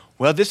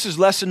Well, this is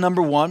lesson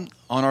number 1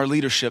 on our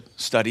leadership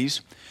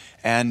studies,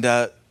 and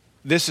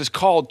this is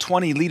called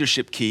 20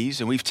 Leadership Keys,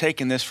 and we've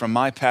taken this from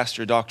my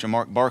pastor, Dr.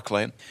 Mark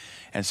Barclay,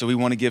 and so we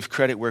want to give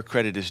credit where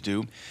credit is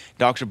due.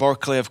 Dr.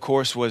 Barclay, of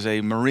course, was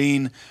a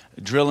Marine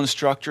drill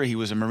instructor. He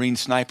was a Marine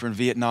sniper in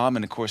Vietnam,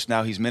 and of course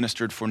now he's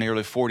ministered for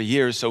nearly 40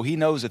 years, so he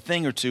knows a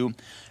thing or two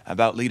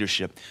about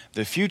leadership.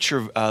 The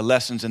future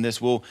lessons in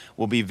this will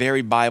be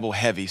very Bible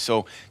heavy,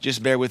 so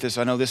just bear with us.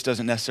 I know this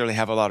doesn't necessarily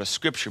have a lot of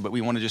scripture, but we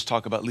want to just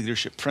talk about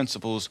leadership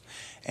principles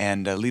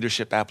and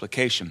leadership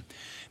application.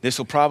 This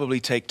will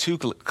probably take 2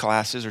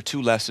 classes or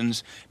 2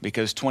 lessons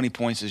because 20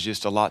 points is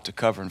just a lot to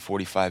cover in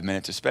 45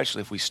 minutes,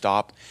 especially if we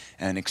stop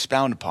and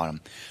expound upon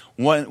them.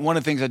 One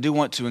of the things I do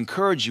want to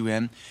encourage you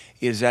in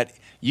is that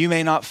you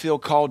may not feel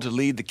called to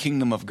lead the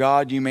kingdom of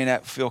God. You may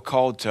not feel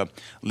called to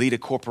lead a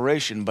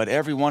corporation, but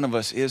every one of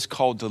us is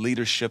called to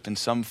leadership in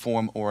some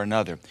form or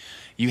another.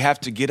 You have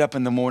to get up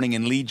in the morning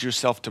and lead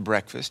yourself to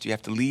breakfast. You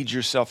have to lead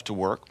yourself to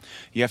work.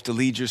 You have to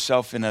lead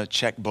yourself in a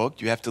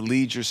checkbook. You have to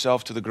lead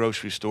yourself to the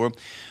grocery store.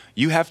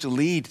 You have to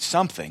lead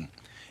something.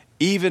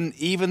 Even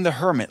the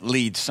hermit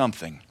leads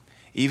something.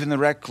 Even the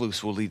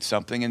recluse will lead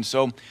something. And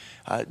so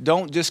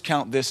don't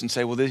discount this and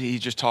say, well,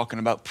 he's just talking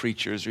about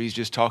preachers, or he's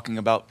just talking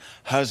about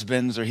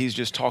husbands, or he's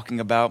just talking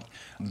about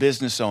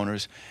business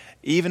owners.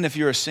 Even if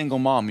you're a single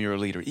mom, you're a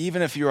leader.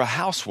 Even if you're a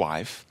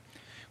housewife,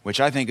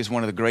 which I think is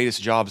one of the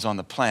greatest jobs on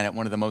the planet,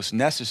 one of the most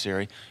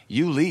necessary,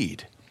 you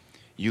lead.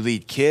 You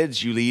lead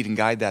kids, you lead and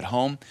guide that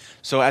home.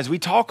 So as we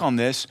talk on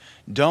this,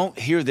 don't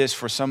hear this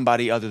for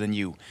somebody other than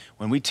you.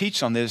 When we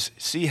teach on this,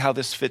 see how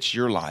this fits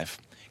your life,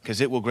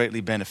 because it will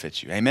greatly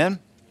benefit you. Amen?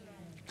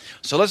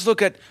 So let's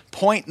look at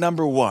point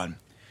number 1.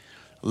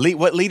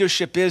 What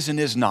leadership is and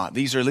is not.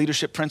 These are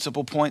leadership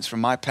principle points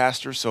from my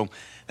pastor, so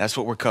that's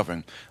what we're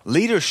covering.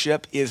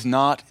 Leadership is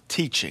not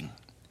teaching.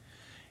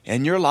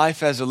 In your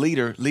life as a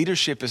leader,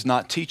 leadership is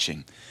not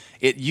teaching.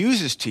 It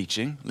uses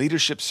teaching.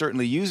 Leadership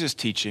certainly uses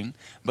teaching,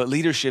 but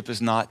leadership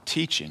is not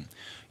teaching.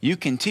 You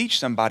can teach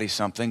somebody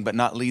something, but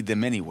not lead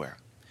them anywhere.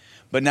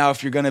 But now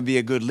if you're going to be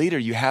a good leader,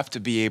 you have to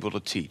be able to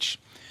teach.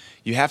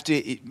 You have to,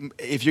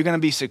 if you're going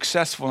to be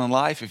successful in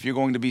life, if you're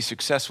going to be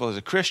successful as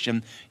a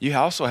Christian, you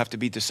also have to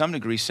be to some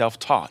degree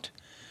self-taught.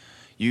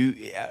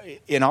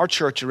 In our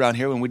church around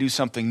here, when we do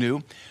something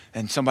new,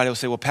 and somebody will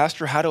say, well,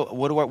 Pastor,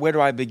 where do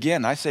I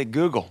begin? I say,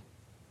 Google.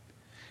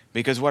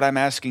 Because what I'm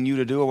asking you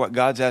to do or what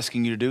God's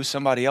asking you to do,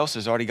 somebody else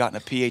has already gotten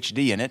a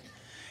PhD in it.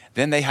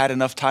 Then they had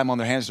enough time on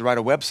their hands to write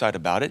a website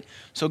about it.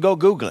 So go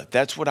Google it.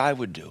 That's what I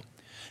would do.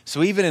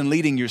 So even in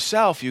leading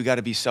yourself, you got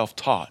to be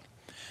self-taught.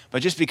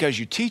 But just because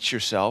you teach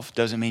yourself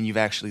doesn't mean you've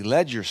actually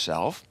led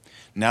yourself.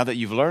 Now that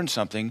you've learned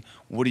something,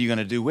 what are you going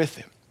to do with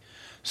it?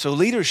 So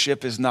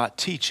leadership is not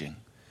teaching.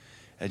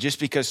 Just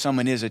because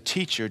someone is a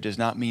teacher does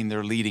not mean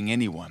they're leading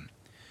anyone.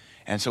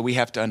 And so we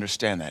have to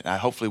understand that.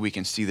 Hopefully we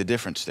can see the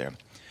difference there.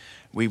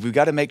 We've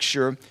got to make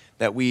sure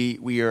that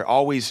we are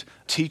always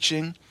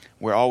teaching.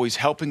 We're always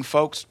helping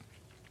folks.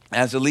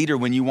 As a leader,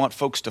 when you want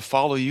folks to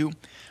follow you,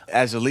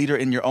 as a leader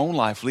in your own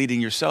life, leading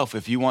yourself,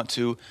 if you want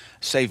to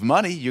save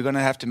money, you're going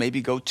to have to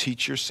maybe go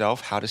teach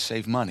yourself how to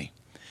save money.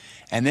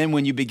 And then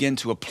when you begin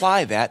to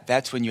apply that,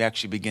 that's when you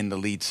actually begin to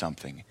lead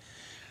something.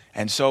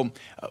 And so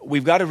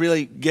we've got to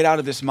really get out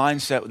of this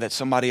mindset that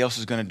somebody else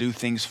is going to do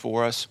things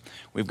for us.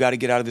 We've got to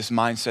get out of this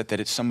mindset that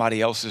it's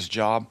somebody else's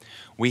job.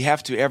 We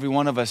have to, every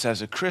one of us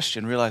as a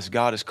Christian, realize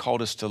God has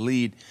called us to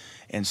lead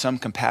in some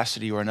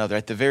capacity or another.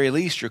 At the very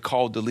least, you're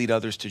called to lead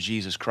others to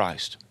Jesus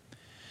Christ.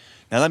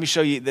 Now let me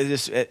show you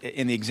this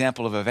in the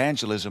example of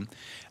evangelism.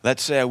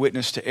 Let's say I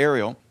witness to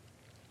Ariel.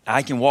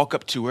 I can walk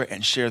up to her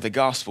and share the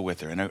gospel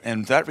with her. And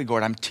in that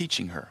regard, I'm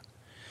teaching her.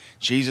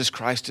 Jesus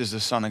Christ is the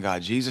Son of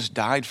God. Jesus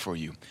died for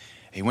you.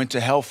 He went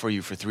to hell for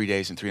you for 3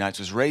 days and 3 nights,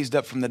 was raised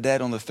up from the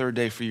dead on the 3rd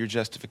day for your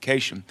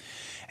justification.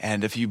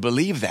 And if you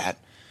believe that,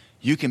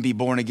 you can be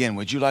born again.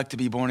 Would you like to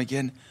be born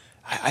again?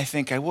 I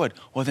think I would.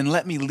 Well, then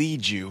let me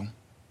lead you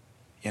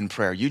in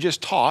prayer. You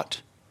just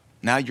taught.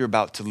 Now you're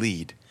about to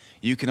lead.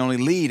 You can only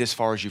lead as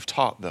far as you've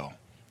taught, though.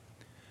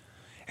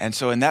 And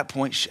so in that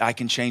point, I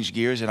can change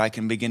gears and I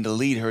can begin to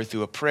lead her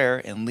through a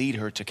prayer and lead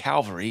her to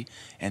Calvary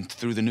and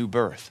through the new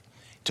birth.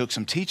 It took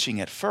some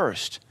teaching at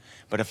first,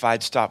 but if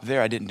I'd stopped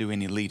there, I didn't do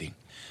any leading.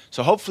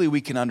 So hopefully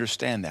we can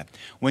understand that.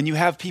 When you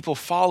have people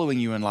following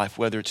you in life,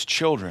 whether it's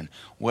children,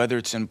 whether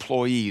it's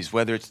employees,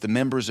 whether it's the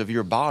members of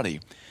your body,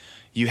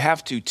 you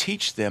have to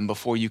teach them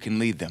before you can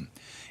lead them.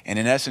 And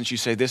in essence, you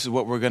say, this is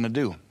what we're going to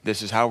do.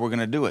 This is how we're going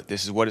to do it.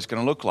 This is what it's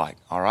going to look like.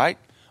 All right?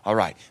 All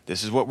right.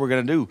 This is what we're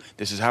going to do.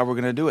 This is how we're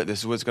going to do it. This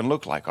is what it's going to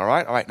look like. All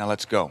right? All right, now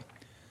let's go.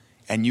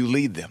 And you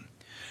lead them.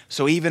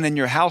 So even in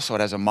your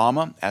household, as a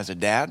mama, as a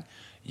dad,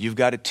 you've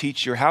got to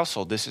teach your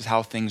household, this is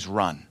how things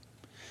run.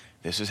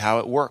 This is how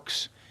it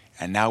works.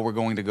 And now we're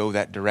going to go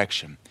that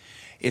direction.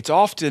 It's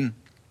often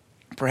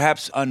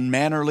perhaps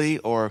unmannerly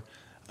or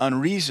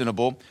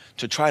unreasonable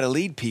to try to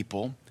lead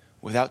people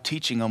without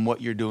teaching them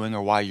what you're doing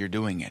or why you're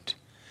doing it.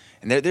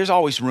 And there's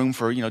always room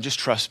for, just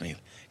trust me,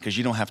 because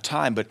you don't have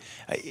time. But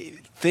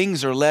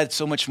things are led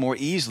so much more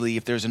easily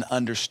if there's an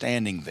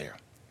understanding there.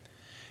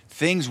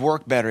 Things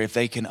work better if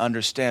they can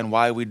understand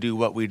why we do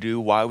what we do,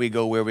 why we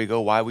go where we go,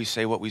 why we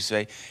say what we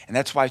say. And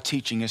that's why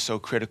teaching is so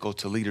critical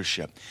to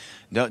leadership.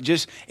 Don't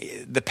just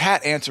the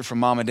pat answer from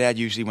mom and dad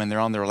usually when they're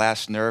on their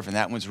last nerve and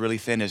that one's really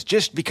thin is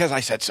just because I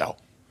said so.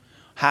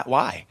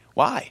 Why?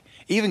 Why?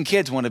 Even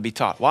kids want to be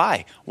taught.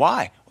 Why?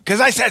 Why? Because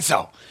I said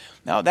so.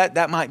 No,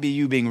 that might be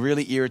you being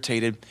really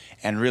irritated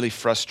and really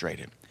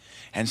frustrated.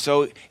 And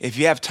so if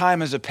you have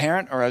time as a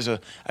parent or as a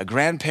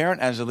grandparent,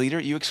 as a leader,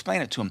 you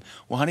explain it to them.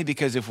 Well, honey,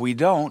 because if we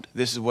don't,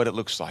 this is what it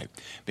looks like.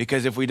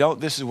 Because if we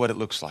don't, this is what it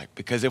looks like.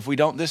 Because if we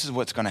don't, this is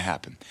what's going to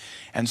happen.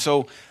 And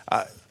so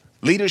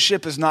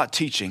leadership is not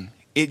teaching.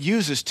 It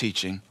uses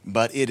teaching,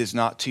 but it is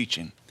not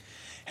teaching.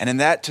 And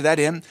to that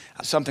end,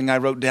 something I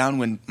wrote down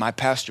when my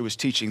pastor was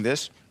teaching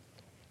this,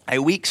 a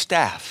weak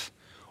staff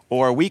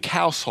or a weak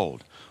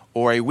household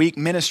or a weak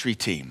ministry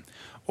team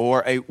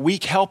or a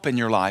weak help in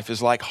your life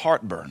is like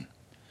heartburn.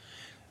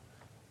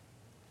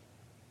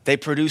 They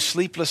produce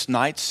sleepless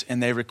nights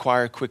and they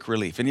require quick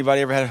relief.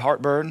 Anybody ever had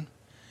heartburn?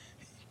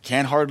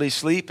 Can't hardly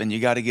sleep and you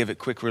got to give it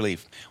quick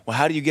relief. Well,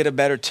 how do you get a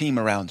better team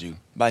around you?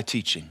 By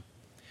teaching.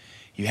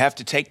 You have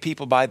to take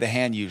people by the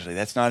hand usually.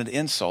 That's not an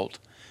insult.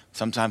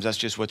 Sometimes that's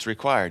just what's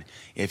required.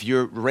 If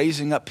you're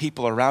raising up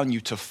people around you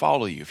to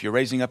follow you, if you're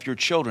raising up your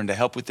children to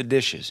help with the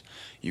dishes,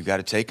 you've got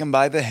to take them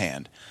by the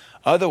hand.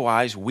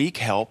 Otherwise, weak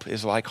help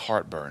is like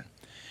heartburn.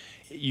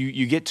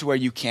 You get to where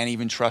you can't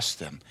even trust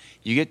them.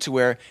 You get to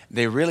where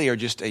they really are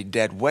just a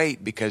dead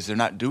weight because they're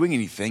not doing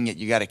anything, yet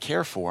you got to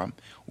care for them,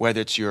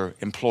 whether it's your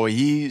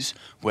employees,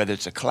 whether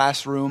it's a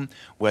classroom,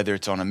 whether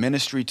it's on a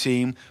ministry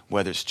team,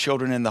 whether it's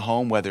children in the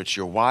home, whether it's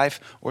your wife,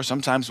 or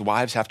sometimes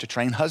wives have to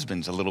train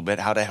husbands a little bit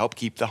how to help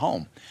keep the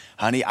home.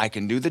 Honey, I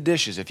can do the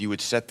dishes if you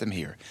would set them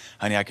here.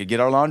 Honey, I could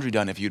get our laundry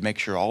done if you'd make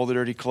sure all the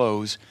dirty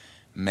clothes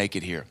make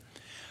it here.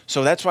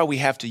 So that's why we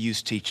have to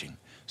use teaching,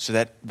 so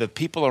that the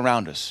people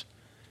around us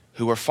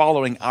who are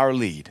following our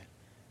lead,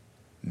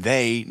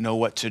 they know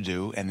what to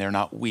do and they're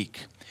not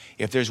weak.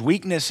 If there's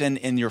weakness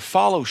in your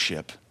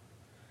fellowship,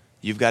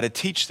 you've got to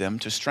teach them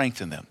to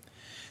strengthen them.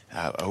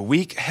 A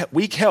weak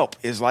help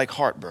is like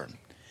heartburn.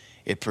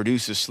 It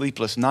produces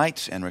sleepless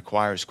nights and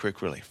requires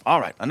quick relief. All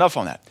right, enough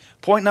on that.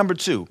 Point number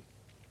 2,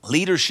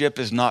 leadership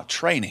is not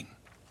training.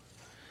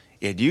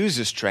 It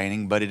uses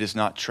training, but it is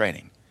not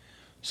training.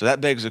 So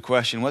that begs the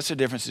question, what's the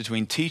difference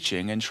between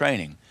teaching and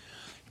training?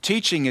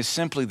 Teaching is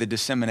simply the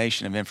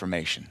dissemination of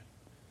information.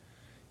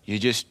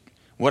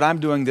 What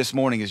I'm doing this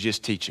morning is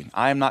just teaching.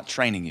 I am not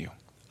training you.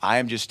 I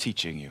am just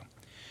teaching you.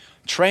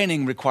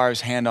 Training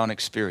requires hand-on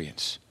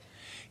experience.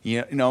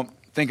 You know,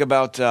 think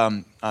about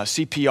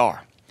CPR.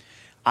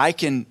 I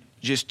can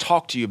just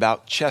talk to you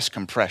about chest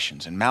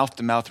compressions and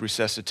mouth-to-mouth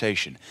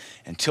resuscitation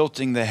and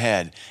tilting the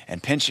head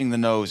and pinching the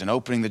nose and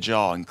opening the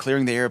jaw and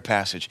clearing the air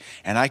passage,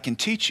 and I can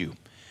teach you.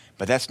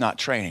 But that's not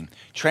training.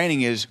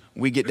 Training is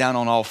we get down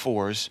on all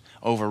fours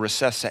over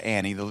Recessa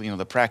Annie,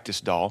 the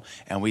practice doll,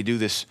 and we do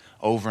this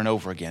over and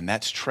over again.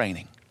 That's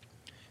training.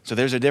 So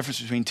there's a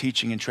difference between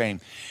teaching and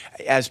training.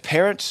 As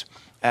parents,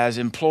 as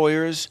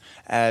employers,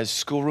 as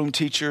schoolroom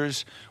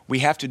teachers, we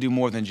have to do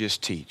more than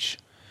just teach.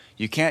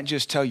 You can't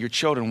just tell your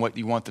children what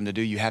you want them to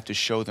do. You have to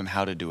show them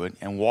how to do it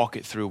and walk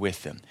it through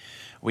with them.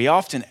 We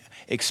often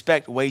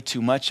expect way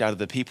too much out of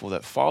the people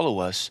that follow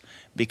us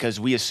because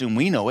we assume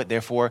we know it,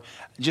 therefore,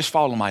 just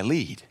follow my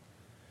lead.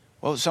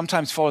 Well,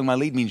 sometimes following my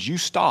lead means you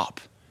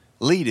stop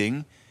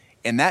leading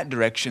in that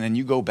direction and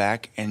you go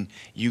back and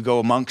you go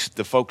amongst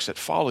the folks that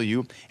follow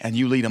you and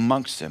you lead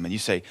amongst them and you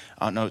say,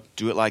 oh, no,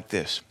 do it like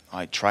this. All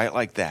right, try it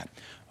like that.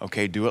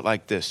 Okay, do it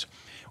like this.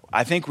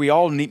 I think we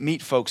all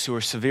meet folks who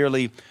are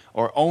severely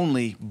or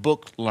only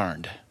book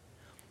learned.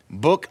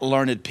 Book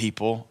learned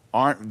people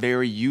aren't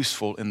very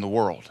useful in the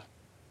world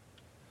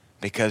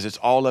because it's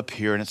all up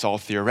here and it's all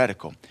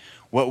theoretical.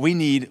 What we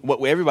need,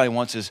 what everybody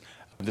wants is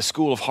the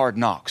school of hard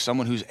knocks,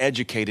 someone who's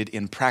educated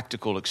in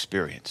practical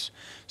experience,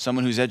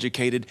 someone who's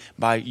educated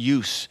by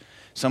use,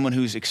 someone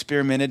who's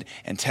experimented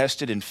and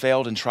tested and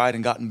failed and tried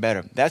and gotten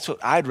better. That's what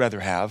I'd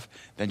rather have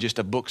than just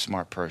a book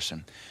smart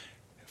person.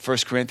 1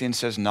 Corinthians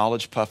says,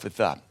 knowledge puffeth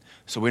up.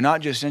 So we're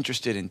not just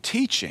interested in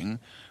teaching,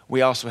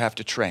 we also have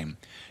to train.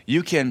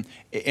 You can,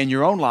 in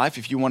your own life,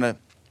 if you want to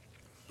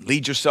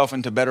lead yourself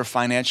into better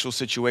financial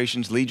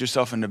situations, lead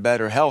yourself into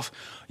better health,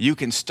 you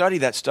can study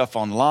that stuff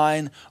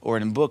online or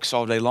in books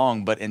all day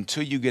long, but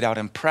until you get out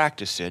and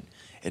practice it,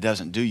 it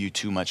doesn't do you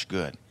too much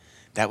good.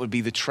 That would be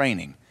the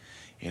training.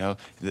 You know,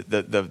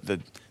 the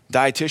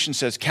dietitian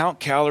says count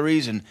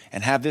calories and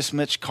have this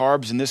much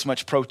carbs and this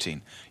much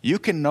protein. You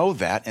can know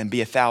that and be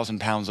 1,000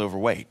 pounds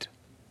overweight.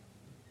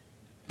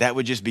 That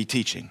would just be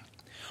teaching.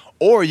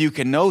 Or you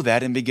can know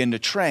that and begin to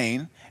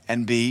train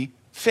and be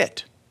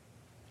fit.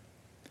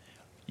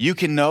 You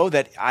can know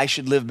that I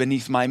should live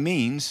beneath my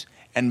means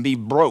and be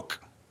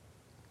broke.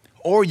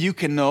 Or you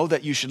can know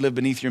that you should live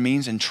beneath your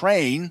means and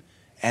train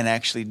and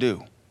actually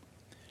do.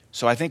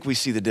 So I think we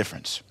see the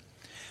difference.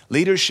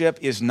 Leadership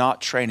is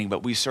not training,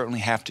 but we certainly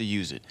have to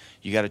use it.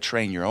 You got to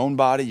train your own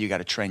body. You got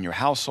to train your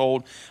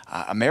household.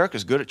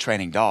 America's good at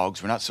training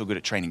dogs. We're not so good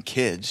at training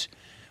kids.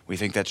 We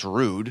think that's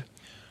rude.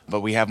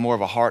 but we have more of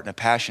a heart and a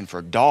passion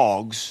for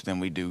dogs than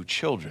we do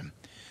children.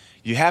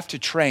 You have to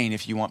train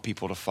if you want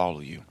people to follow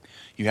you.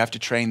 You have to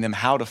train them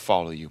how to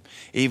follow you.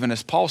 Even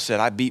as Paul said,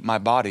 I beat my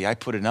body, I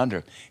put it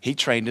under. He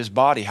trained his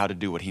body how to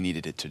do what he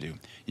needed it to do.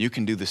 You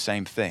can do the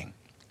same thing.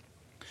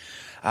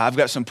 I've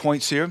got some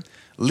points here.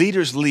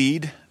 Leaders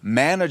lead,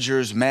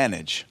 managers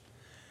manage.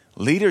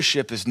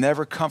 Leadership is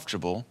never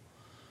comfortable,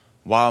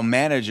 while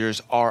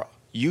managers are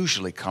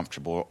usually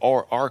comfortable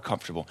or are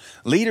comfortable.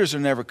 Leaders are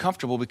never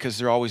comfortable because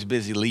they're always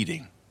busy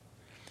leading.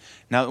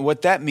 Now,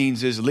 what that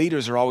means is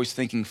leaders are always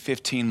thinking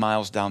 15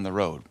 miles down the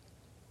road.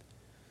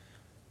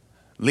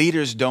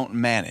 Leaders don't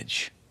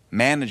manage.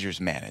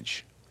 Managers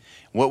manage.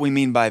 What we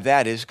mean by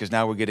that is, because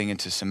now we're getting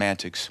into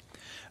semantics,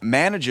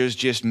 managers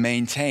just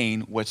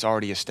maintain what's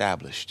already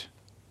established.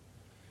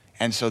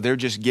 And so they're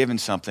just given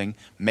something,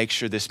 make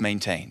sure this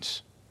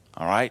maintains.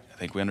 All right? I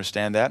think we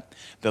understand that.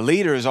 The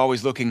leader is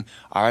always looking,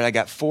 all right, I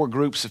got 4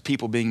 groups of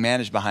people being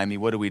managed behind me.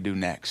 What do we do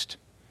next?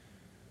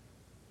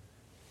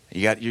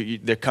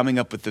 They're coming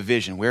up with the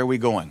vision. Where are we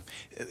going?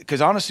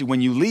 Because honestly,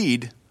 when you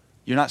lead,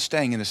 you're not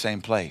staying in the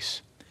same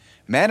place.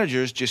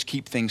 Managers just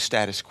keep things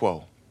status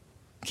quo,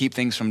 keep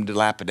things from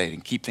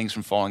dilapidating, keep things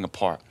from falling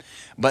apart.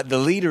 But the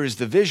leader is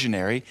the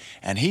visionary,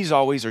 and he's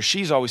always or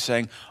she's always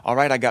saying, all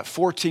right, I got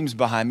 4 teams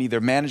behind me. They're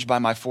managed by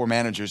my 4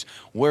 managers.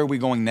 Where are we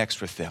going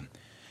next with them?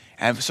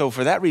 And so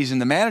for that reason,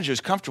 the manager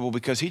is comfortable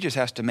because he just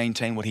has to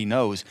maintain what he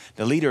knows.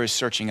 The leader is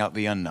searching out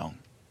the unknown.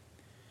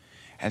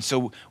 And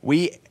so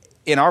we,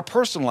 in our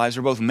personal lives,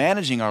 we're both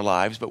managing our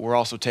lives, but we're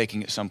also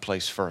taking it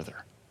someplace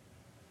further.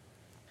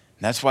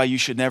 And that's why you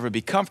should never be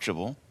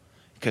comfortable,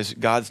 because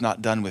God's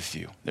not done with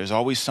you. There's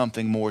always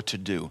something more to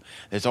do.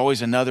 There's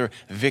always another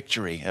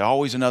victory. There's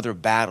always another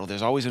battle.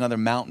 There's always another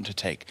mountain to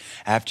take.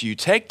 After you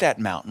take that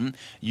mountain,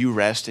 you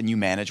rest and you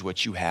manage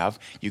what you have.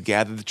 You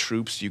gather the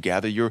troops, you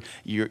gather your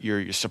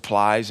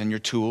supplies and your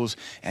tools,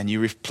 and you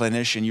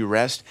replenish and you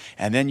rest.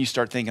 And then you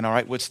start thinking, all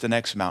right, what's the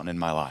next mountain in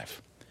my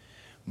life?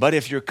 But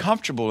if you're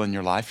comfortable in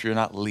your life, you're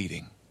not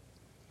leading.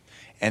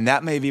 And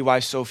that may be why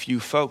so few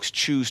folks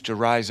choose to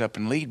rise up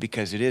and lead,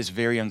 because it is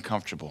very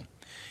uncomfortable.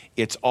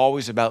 It's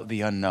always about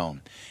the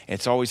unknown.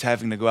 It's always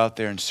having to go out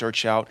there and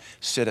search out,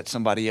 sit at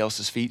somebody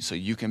else's feet so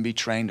you can be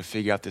trained to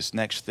figure out this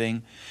next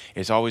thing.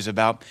 It's always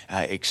about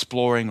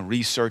exploring,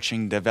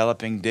 researching,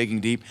 developing, digging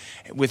deep.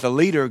 With a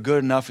leader,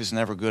 good enough is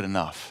never good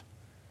enough,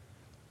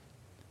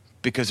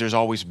 because there's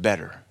always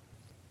better.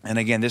 And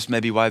again, this may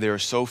be why there are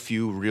so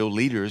few real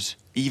leaders,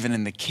 even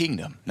in the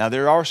kingdom. Now,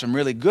 there are some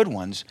really good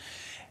ones,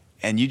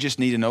 and you just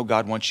need to know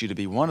God wants you to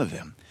be one of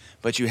them.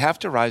 But you have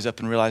to rise up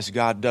and realize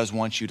God does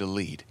want you to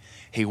lead.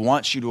 He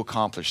wants you to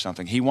accomplish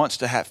something. He wants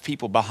to have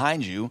people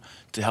behind you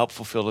to help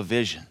fulfill a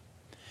vision.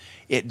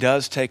 It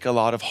does take a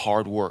lot of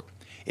hard work.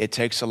 It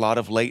takes a lot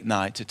of late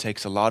nights. It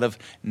takes a lot of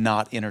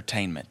not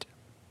entertainment.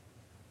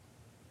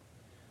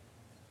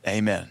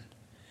 Amen.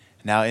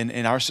 Now,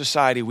 in our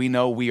society, we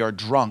know we are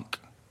drunk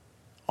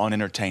on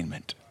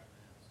entertainment.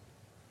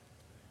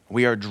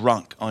 We are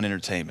drunk on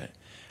entertainment.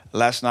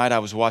 Last night, I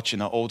was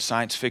watching an old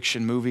science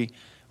fiction movie,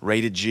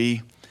 rated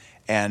G,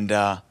 and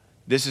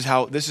this is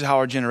how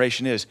our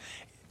generation is.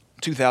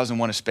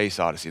 2001: A Space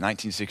Odyssey,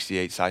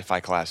 1968 sci-fi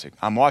classic.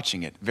 I'm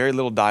watching it, very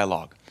little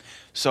dialogue.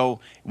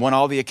 So won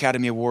all the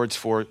Academy Awards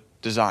for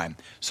design.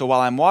 So while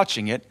I'm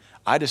watching it,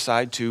 I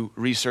decide to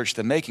research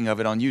the making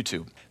of it on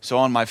YouTube. So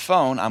on my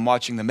phone, I'm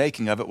watching the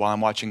making of it while I'm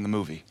watching the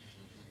movie,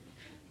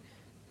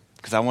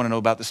 because I want to know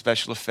about the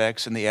special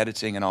effects and the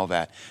editing and all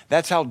that.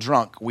 That's how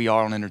drunk we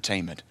are on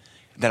entertainment,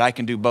 that I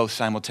can do both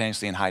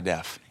simultaneously in high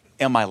def,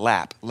 in my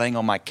lap, laying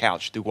on my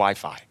couch through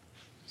Wi-Fi.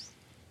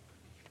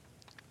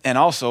 And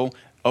also,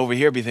 over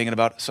here, be thinking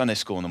about Sunday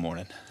school in the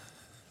morning.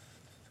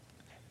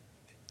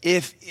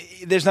 If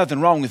there's nothing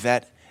wrong with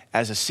that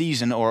as a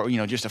season or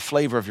just a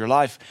flavor of your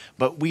life,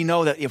 but we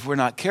know that if we're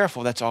not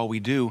careful, that's all we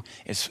do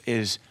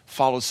is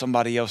follow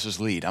somebody else's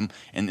lead.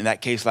 In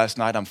that case last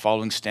night, I'm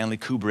following Stanley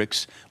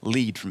Kubrick's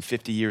lead from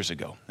 50 years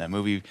ago. That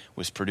movie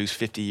was produced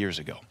 50 years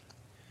ago.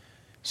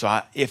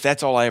 So if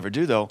that's all I ever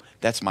do, though,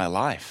 that's my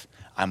life.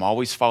 I'm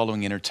always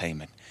following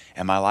entertainment.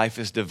 And my life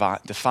is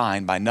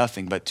defined by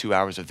nothing but 2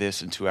 hours of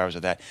this and 2 hours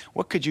of that.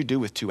 What could you do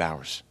with 2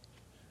 hours?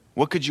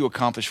 What could you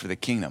accomplish for the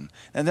kingdom?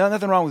 And there's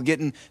nothing wrong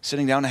with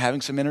sitting down and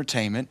having some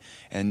entertainment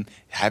and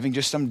having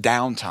just some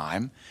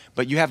downtime.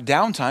 But you have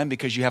downtime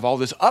because you have all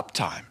this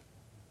uptime.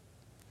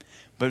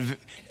 But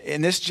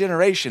in this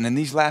generation, in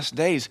these last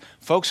days,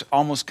 folks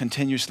almost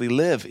continuously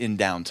live in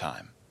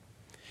downtime.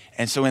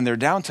 And so in their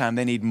downtime,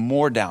 they need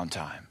more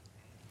downtime.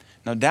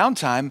 Now,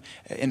 downtime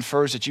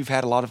infers that you've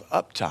had a lot of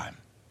uptime.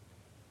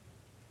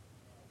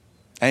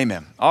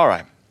 Amen. All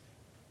right.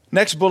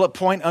 Next bullet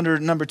point under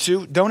number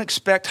 2, don't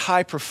expect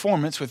high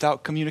performance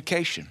without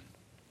communication.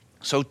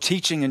 So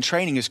teaching and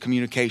training is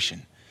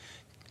communication.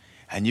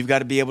 And you've got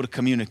to be able to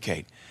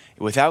communicate.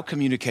 Without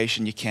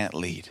communication, you can't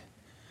lead.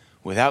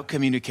 Without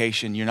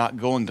communication, you're not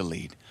going to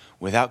lead.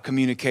 Without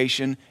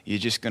communication, you're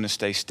just going to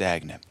stay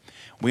stagnant.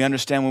 We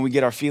understand when we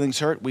get our feelings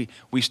hurt,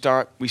 we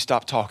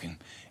stop talking.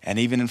 And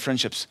even in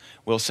friendships,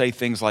 we'll say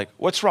things like,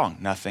 "What's wrong?"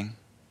 "Nothing."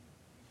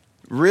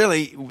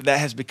 really, that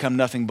has become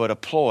nothing but a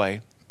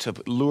ploy to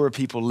lure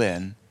people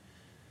in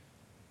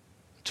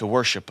to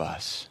worship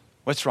us.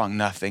 What's wrong?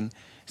 Nothing.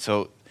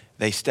 So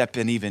they step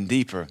in even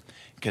deeper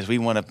because we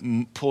want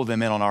to pull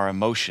them in on our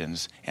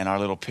emotions and our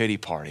little pity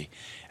party.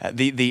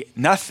 The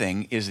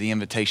nothing is the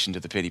invitation to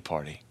the pity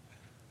party.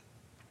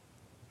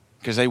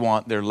 Because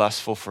they're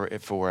lustful for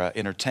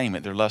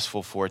entertainment. They're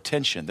lustful for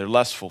attention. They're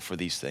lustful for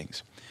these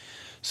things.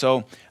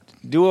 So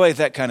do away with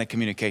that kind of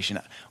communication.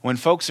 When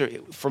folks are,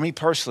 for me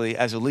personally,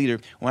 as a leader,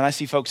 when I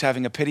see folks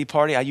having a pity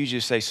party, I usually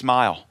say,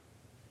 smile.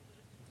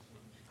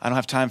 I don't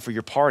have time for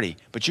your party,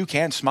 but you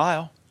can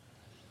smile.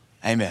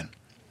 Amen.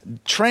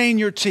 Train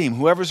your team.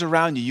 Whoever's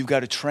around you, you've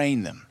got to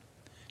train them.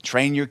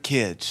 Train your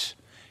kids.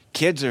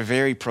 Kids are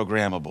very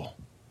programmable.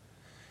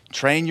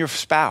 Train your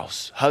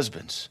spouse,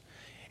 husbands.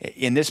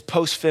 In this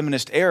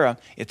post-feminist era,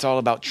 it's all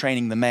about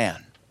training the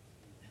man.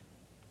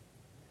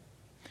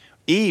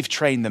 Eve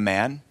trained the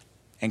man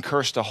and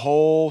cursed a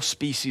whole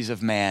species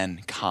of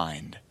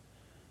mankind.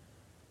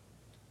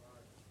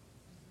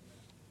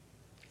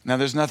 Now,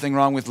 there's nothing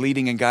wrong with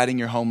leading and guiding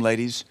your home,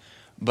 ladies,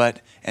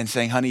 and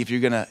saying, honey,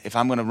 if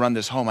I'm gonna run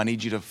this home, I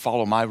need you to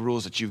follow my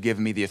rules that you've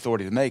given me the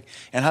authority to make.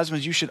 And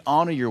husbands, you should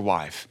honor your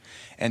wife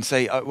and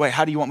say, wait,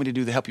 how do you want me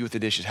to help you with the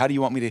dishes? How do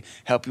you want me to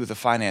help you with the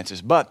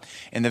finances? But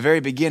in the very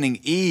beginning,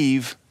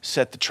 Eve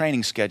set the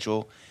training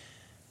schedule,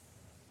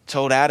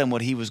 told Adam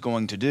what he was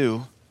going to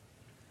do,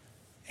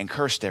 and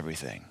cursed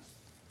everything.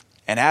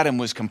 And Adam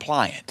was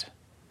compliant.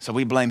 So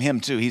we blame him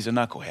too. He's a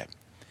knucklehead.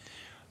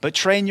 But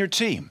train your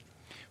team.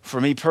 For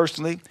me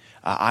personally,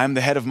 I'm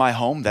the head of my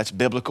home. That's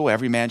biblical.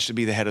 Every man should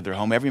be the head of their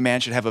home. Every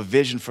man should have a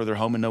vision for their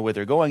home and know where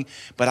they're going.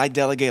 But I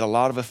delegate a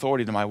lot of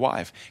authority to my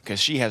wife because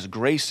she has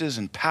graces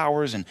and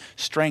powers and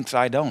strengths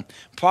I don't.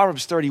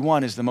 Proverbs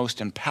 31 is the most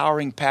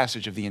empowering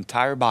passage of the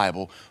entire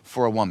Bible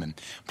for a woman.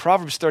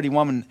 Proverbs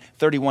 31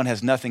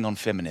 has nothing on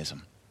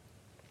feminism.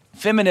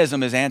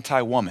 Feminism is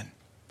anti-woman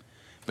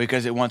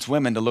because it wants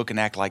women to look and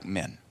act like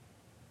men.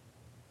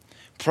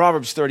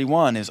 Proverbs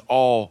 31 is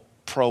all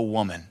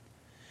pro-woman.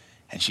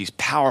 And she's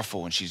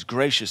powerful, and she's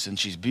gracious, and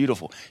she's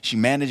beautiful. She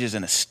manages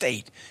an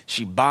estate.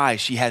 She buys.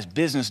 She has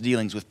business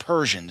dealings with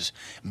Persians,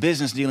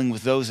 business dealing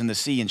with those in the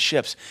sea and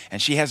ships. And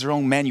she has her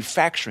own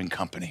manufacturing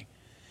company.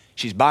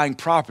 She's buying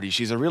property.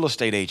 She's a real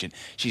estate agent.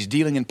 She's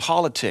dealing in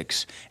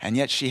politics. And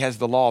yet she has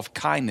the law of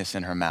kindness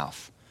in her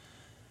mouth.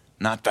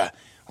 Not the,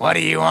 what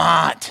do you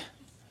want?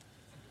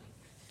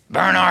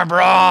 Burn our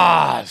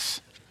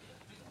bras.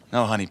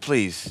 No, honey,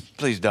 please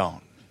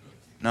don't.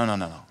 No.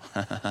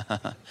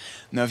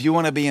 Now, if you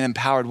want to be an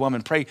empowered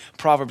woman, pray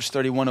Proverbs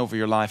 31 over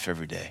your life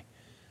every day.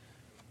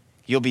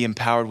 You'll be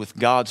empowered with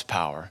God's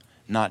power,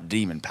 not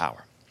demon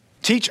power.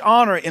 Teach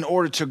honor in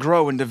order to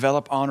grow and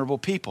develop honorable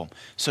people.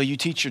 So you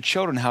teach your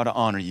children how to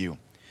honor you.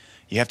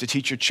 You have to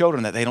teach your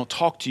children that they don't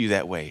talk to you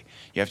that way.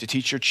 You have to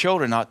teach your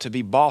children not to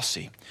be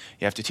bossy.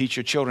 You have to teach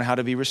your children how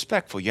to be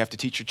respectful. You have to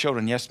teach your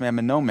children yes ma'am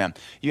and no ma'am.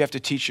 You have to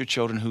teach your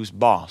children who's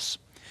boss.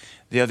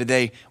 The other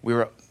day,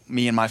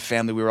 me and my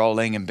family, we were all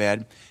laying in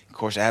bed. Of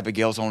course,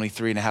 Abigail's only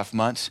 3.5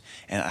 months,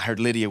 and I heard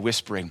Lydia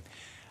whispering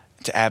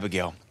to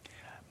Abigail,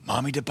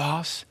 Mommy the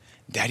boss,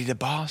 Daddy the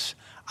boss,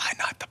 I'm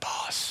not the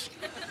boss.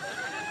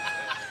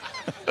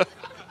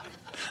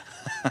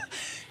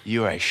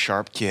 You are a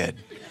sharp kid.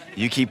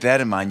 You keep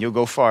that in mind, you'll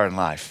go far in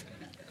life.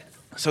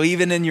 So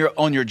even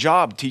on your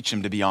job, teach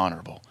them to be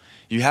honorable.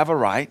 You have a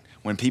right,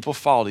 when people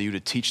follow you, to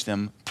teach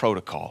them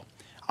protocol.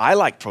 I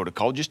like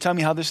protocol. Just tell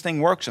me how this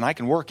thing works, and I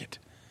can work it.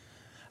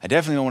 I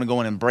definitely don't want to go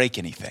in and break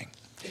anything.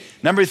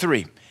 Number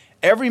 3,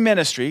 every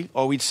ministry,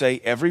 or we'd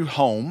say every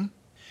home,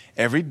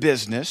 every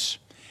business,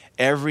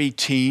 every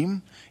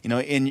team,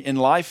 in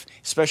life,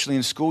 especially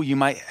in school, you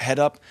might head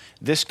up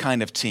this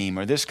kind of team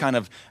or this kind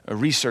of a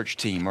research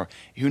team, or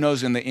who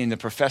knows, in the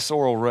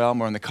professorial realm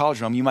or in the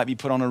college realm, you might be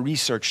put on a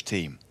research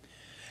team.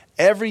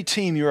 Every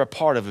team you're a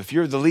part of, if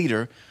you're the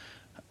leader,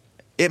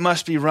 it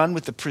must be run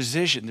with the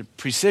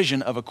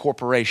precision of a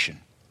corporation.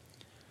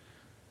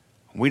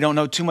 We don't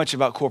know too much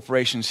about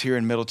corporations here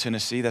in Middle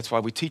Tennessee. That's why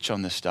we teach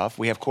on this stuff.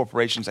 We have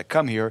corporations that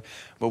come here,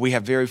 but we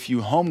have very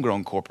few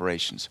homegrown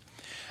corporations.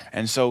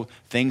 And so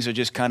things are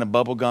just kind of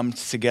bubble gummed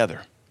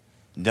together,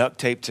 duct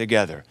taped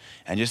together.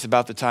 And just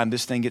about the time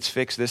this thing gets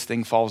fixed, this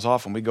thing falls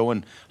off and we go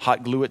and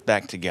hot glue it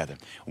back together.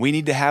 We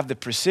need to have the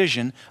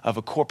precision of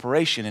a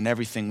corporation in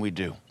everything we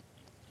do.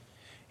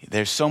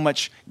 There's so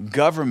much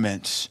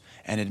governments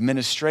and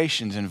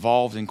administrations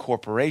involved in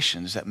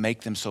corporations that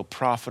make them so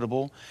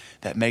profitable,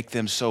 that make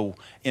them so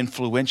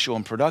influential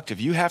and productive.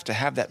 You have to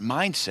have that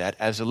mindset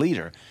as a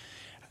leader.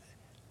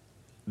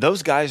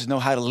 Those guys know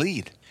how to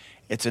lead.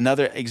 It's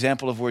another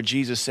example of where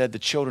Jesus said the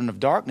children of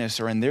darkness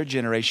are in their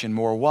generation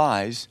more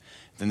wise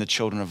than the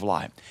children of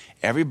light.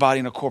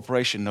 Everybody in a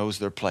corporation knows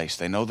their place.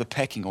 They know the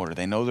pecking order.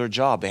 They know their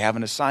job. They have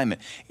an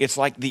assignment. It's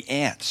like the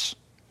ants.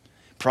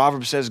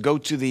 Proverbs says, go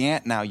to the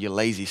ant now, you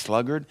lazy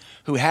sluggard,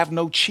 who have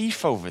no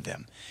chief over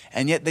them.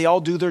 And yet they all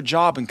do their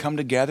job and come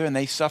together and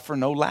they suffer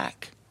no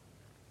lack.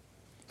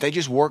 They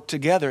just work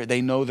together.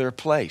 They know their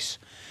place.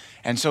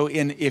 And so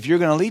if you're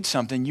going to lead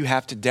something, you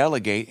have to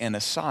delegate and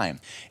assign.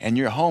 In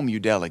your home, you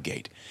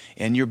delegate.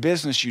 In your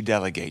business, you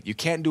delegate. You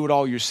can't do it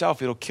all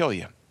yourself. It'll kill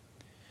you.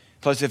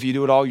 Plus, if you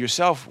do it all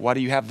yourself, why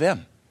do you have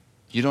them?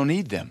 You don't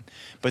need them.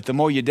 But the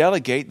more you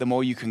delegate, the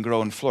more you can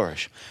grow and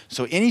flourish.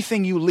 So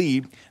anything you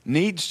lead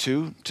needs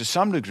to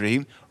some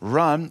degree,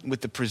 run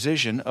with the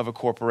precision of a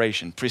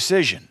corporation.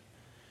 Precision.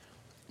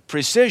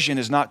 Precision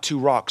is not two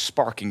rocks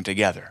sparking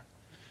together.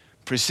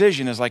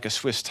 Precision is like a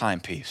Swiss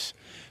timepiece.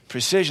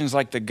 Precision is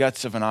like the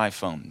guts of an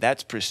iPhone.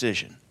 That's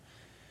precision.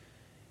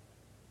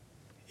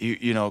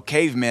 You know,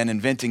 cavemen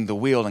inventing the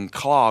wheel and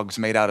clogs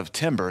made out of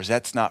timbers,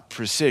 that's not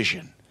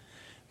precision.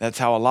 That's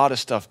how a lot of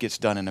stuff gets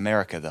done in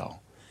America, though.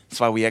 That's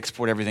why we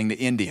export everything to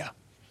India.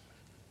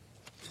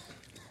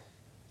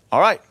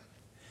 All right.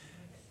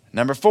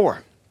 Number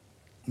 4,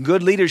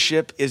 good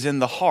leadership is in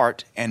the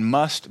heart and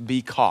must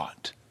be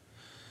caught.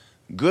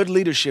 Good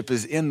leadership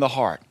is in the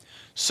heart.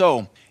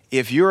 So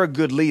if you're a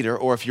good leader,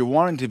 or if you're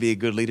wanting to be a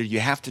good leader, you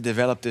have to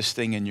develop this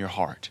thing in your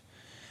heart.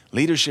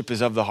 Leadership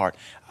is of the heart.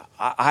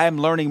 I am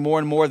learning more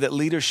and more that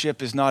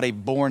leadership is not a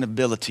born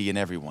ability in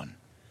everyone.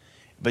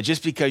 But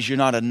just because you're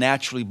not a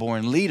naturally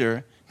born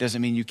leader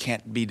doesn't mean you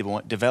can't be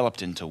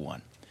developed into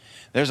one.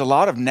 There's a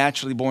lot of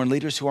naturally born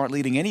leaders who aren't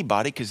leading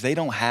anybody because they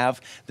don't have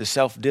the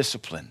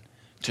self-discipline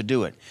to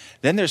do it.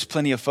 Then there's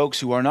plenty of folks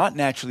who are not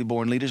naturally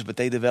born leaders, but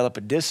they develop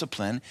a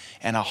discipline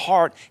and a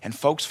heart, and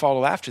folks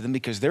follow after them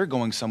because they're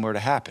going somewhere to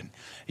happen.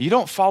 You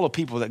don't follow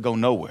people that go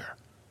nowhere,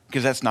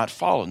 because that's not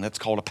following. That's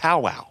called a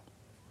powwow.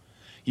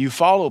 You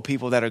follow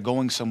people that are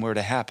going somewhere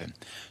to happen.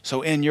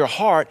 So in your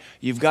heart,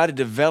 you've got to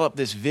develop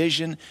this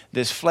vision,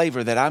 this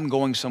flavor that I'm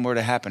going somewhere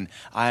to happen.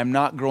 I am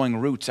not growing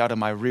roots out of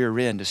my rear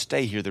end to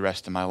stay here the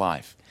rest of my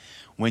life.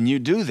 When you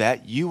do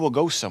that, you will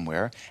go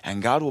somewhere,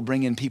 and God will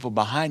bring in people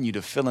behind you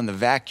to fill in the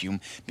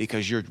vacuum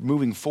because you're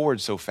moving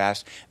forward so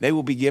fast. They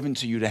will be given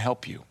to you to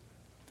help you.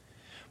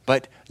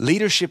 But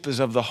leadership is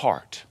of the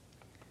heart.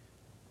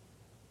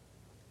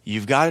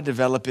 You've got to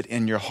develop it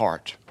in your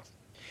heart.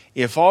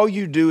 If all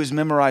you do is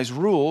memorize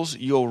rules,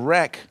 you'll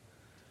wreck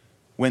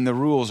when the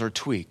rules are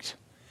tweaked.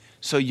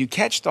 So you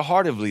catch the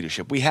heart of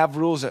leadership. We have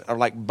rules that are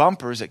like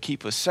bumpers that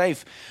keep us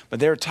safe, but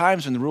there are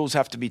times when the rules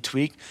have to be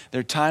tweaked. There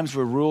are times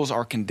where rules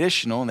are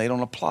conditional and they don't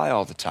apply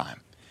all the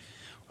time.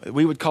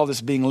 We would call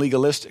this being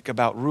legalistic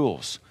about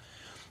rules.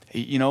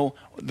 You know,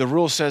 the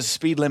rule says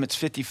speed limit's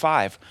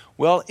 55.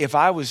 Well, if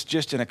I was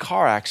just in a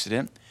car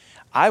accident,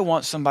 I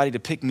want somebody to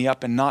pick me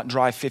up and not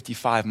drive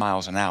 55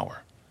 miles an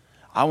hour.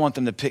 I want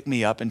them to pick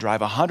me up and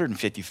drive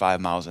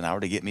 155 miles an hour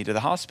to get me to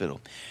the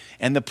hospital.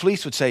 And the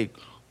police would say,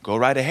 go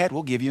right ahead,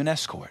 we'll give you an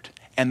escort.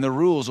 And the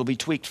rules will be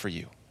tweaked for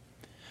you.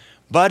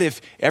 But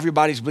if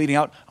everybody's bleeding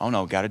out, oh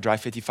no, got to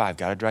drive 55,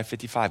 got to drive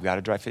 55, got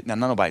to drive 50. Now,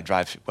 nobody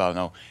drives, well,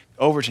 no.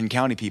 Overton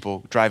County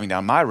people driving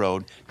down my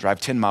road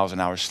drive 10 miles an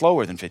hour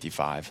slower than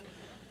 55.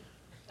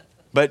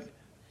 But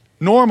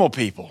normal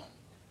people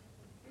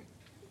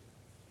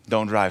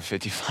don't drive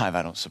 55,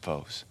 I don't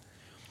suppose.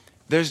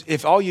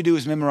 If all you do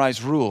is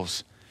memorize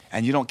rules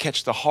and you don't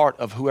catch the heart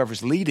of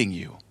whoever's leading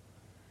you,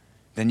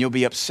 then you'll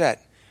be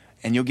upset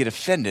and you'll get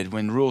offended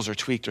when rules are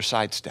tweaked or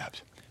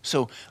sidestepped.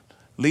 So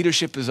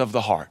leadership is of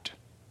the heart.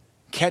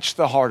 Catch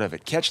the heart of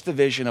it. Catch the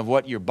vision of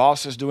what your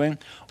boss is doing.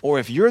 Or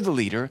if you're the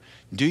leader,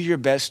 do your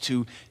best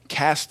to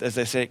cast, as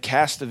I said,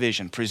 cast the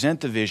vision,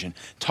 present the vision,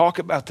 talk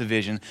about the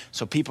vision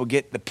so people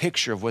get the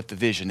picture of what the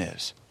vision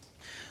is.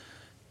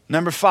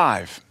 Number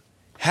 5.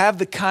 Have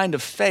the kind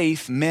of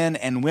faith men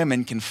and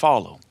women can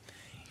follow.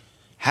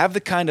 Have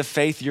the kind of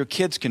faith your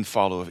kids can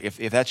follow, if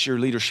that's your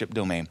leadership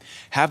domain.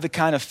 Have the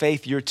kind of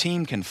faith your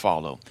team can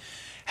follow.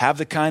 Have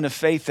the kind of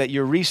faith that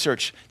your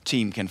research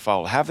team can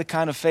follow. Have the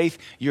kind of faith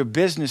your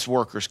business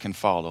workers can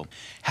follow.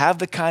 Have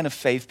the kind of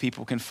faith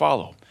people can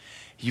follow.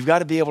 You've got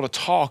to be able to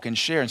talk and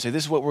share and say,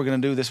 this is what we're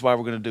going to do, this is why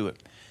we're going to do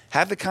it.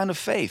 Have the kind of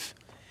faith.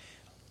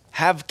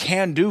 Have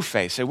can-do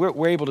faith. Say,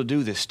 we're able to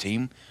do this,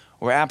 team.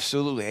 We're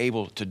absolutely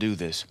able to do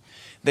this.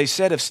 They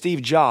said of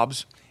Steve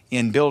Jobs,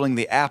 in building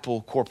the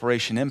Apple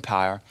Corporation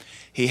empire,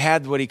 he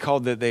had what he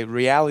called the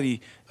reality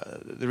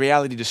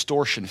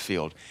distortion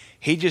field.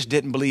 He just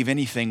didn't believe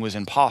anything was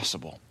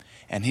impossible.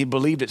 And he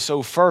believed it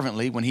so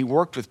fervently when he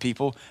worked with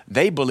people,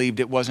 they believed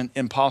it wasn't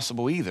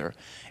impossible either.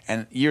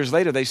 And years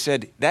later, they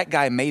said, that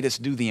guy made us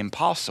do the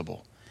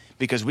impossible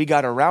because we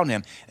got around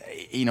him.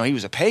 You know, he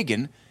was a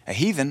pagan, a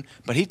heathen,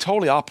 but he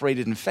totally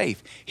operated in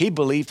faith. He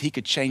believed he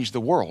could change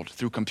the world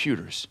through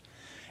computers.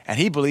 And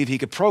he believed he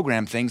could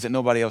program things that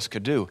nobody else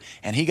could do.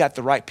 And he got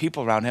the right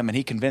people around him, and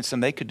he convinced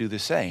them they could do the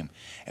same.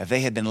 If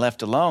they had been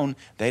left alone,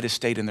 they'd have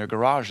stayed in their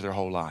garage their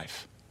whole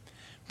life.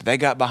 But they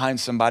got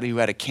behind somebody who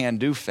had a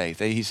can-do faith.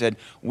 He said,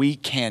 we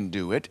can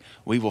do it.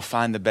 We will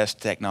find the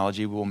best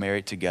technology. We will marry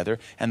it together,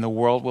 and the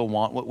world will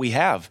want what we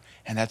have.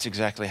 And that's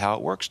exactly how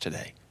it works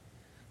today.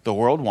 The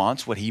world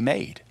wants what he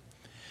made.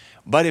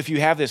 But if you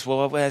have this,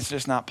 well, that's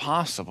just not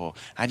possible.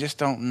 I just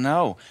don't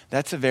know.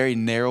 That's a very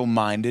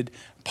narrow-minded,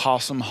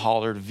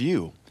 possum-hollered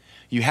view.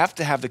 You have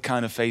to have the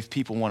kind of faith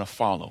people want to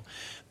follow.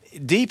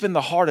 Deep in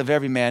the heart of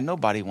every man,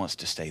 nobody wants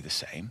to stay the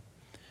same.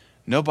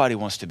 Nobody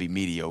wants to be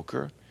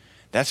mediocre.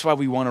 That's why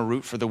we want to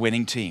root for the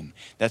winning team.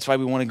 That's why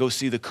we want to go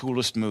see the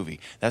coolest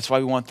movie. That's why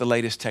we want the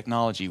latest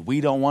technology.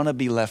 We don't want to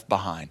be left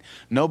behind.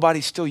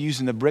 Nobody's still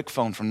using the brick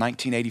phone from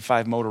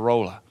 1985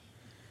 Motorola.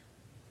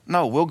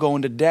 No, we'll go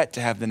into debt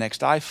to have the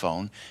next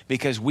iPhone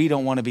because we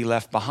don't want to be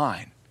left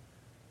behind.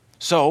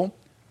 So,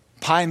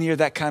 pioneer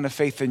that kind of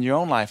faith in your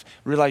own life.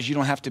 Realize you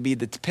don't have to be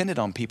dependent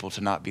on people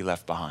to not be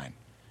left behind.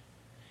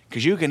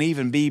 Because you can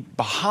even be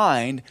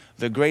behind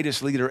the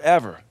greatest leader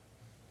ever.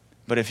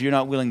 But if you're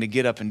not willing to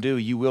get up and do,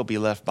 you will be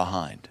left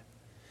behind.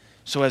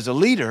 So as a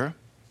leader,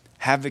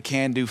 have the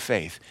can-do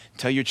faith.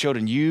 Tell your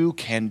children, you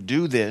can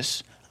do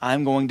this.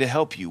 I'm going to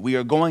help you. We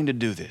are going to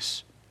do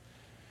this.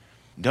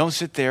 Don't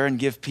sit there and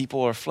give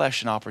people or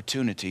flesh an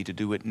opportunity to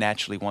do what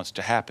naturally wants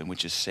to happen,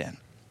 which is sin.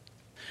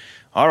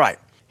 All right,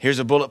 here's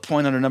a bullet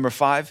point under number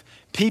 5.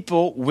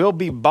 People will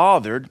be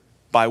bothered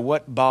by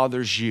what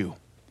bothers you.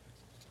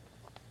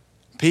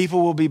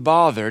 People will be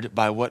bothered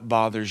by what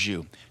bothers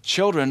you.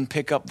 Children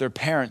pick up their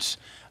parents'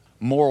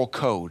 moral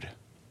code.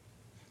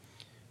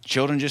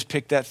 Children just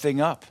pick that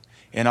thing up.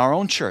 In our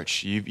own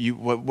church,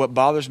 what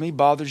bothers me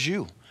bothers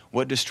you.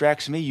 What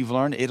distracts me, you've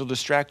learned it'll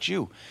distract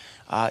you.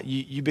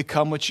 You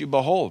become what you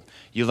behold.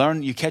 You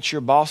learn, you catch your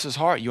boss's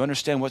heart. You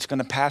understand what's going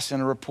to pass in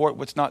a report,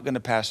 what's not going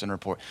to pass in a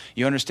report.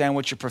 You understand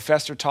what your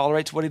professor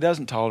tolerates, what he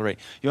doesn't tolerate.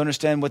 You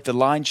understand what the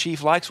line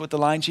chief likes, what the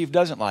line chief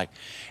doesn't like.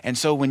 And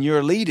so when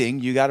you're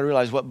leading, you got to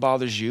realize what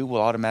bothers you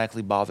will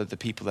automatically bother the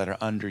people that are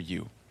under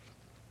you.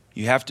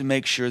 You have to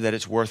make sure that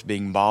it's worth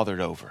being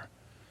bothered over.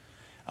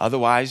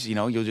 Otherwise,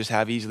 you'll just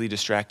have easily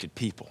distracted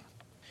people.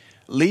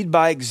 Lead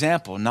by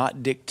example,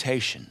 not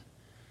dictation.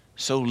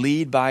 So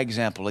lead by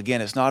example.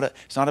 Again, it's not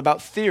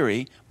about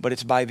theory, but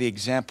it's by the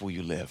example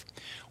you live.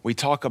 We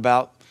talk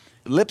about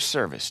lip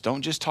service.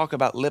 Don't just talk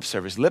about lip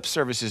service. Lip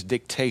service is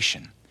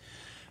dictation.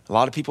 A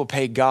lot of people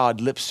pay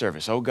God lip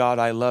service. Oh God,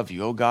 I love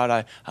you. Oh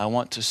God, I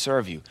want to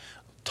serve you.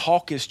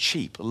 Talk is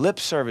cheap. Lip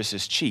service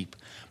is cheap,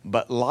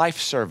 but life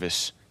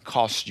service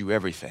costs you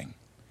everything.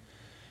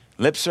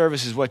 Lip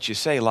service is what you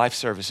say. Life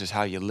service is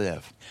how you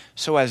live.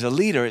 So as a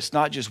leader, it's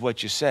not just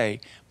what you say,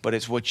 but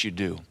it's what you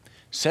do.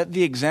 Set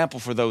the example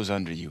for those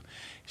under you.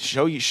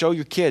 Show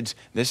your kids,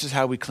 this is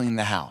how we clean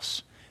the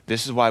house.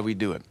 This is why we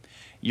do it.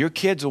 Your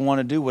kids will want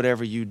to do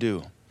whatever you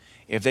do.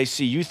 If they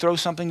see you throw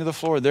something to the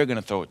floor, they're going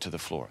to throw it to the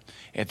floor.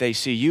 If they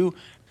see you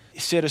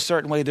sit a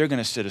certain way, they're going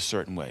to sit a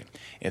certain way.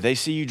 If they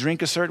see you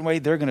drink a certain way,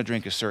 they're going to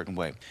drink a certain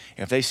way.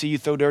 If they see you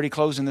throw dirty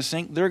clothes in the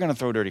sink, they're going to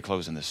throw dirty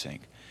clothes in the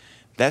sink.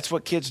 That's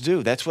what kids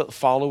do. That's what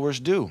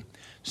followers do.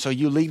 So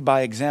you lead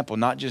by example,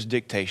 not just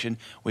dictation.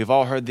 We've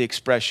all heard the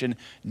expression,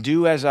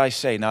 do as I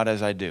say, not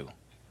as I do.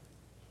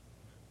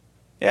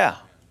 Yeah,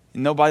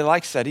 nobody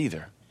likes that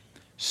either.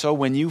 So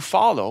when you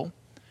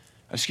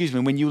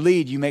when you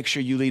lead, you make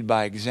sure you lead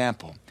by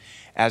example.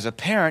 As a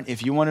parent,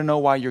 if you want to know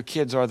why your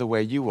kids are the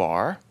way you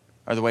are,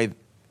 as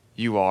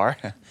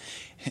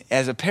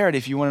a parent,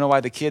 if you want to know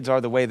why the kids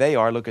are the way they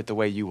are, look at the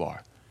way you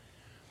are.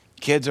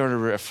 Kids are a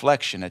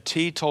reflection, a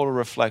teetotal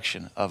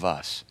reflection of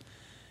us.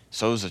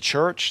 So is a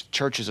church.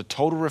 Church is a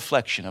total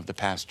reflection of the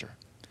pastor.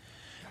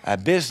 A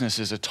business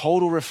is a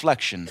total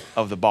reflection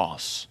of the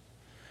boss.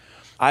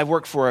 I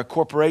worked for a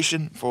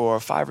corporation for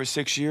 5 or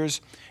 6 years,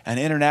 an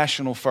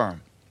international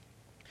firm.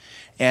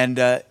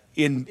 And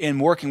in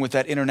working with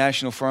that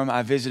international firm,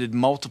 I visited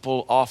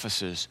multiple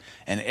offices,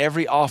 and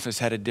every office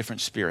had a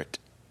different spirit.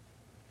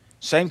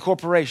 Same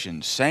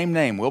corporation, same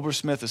name, Wilbur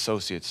Smith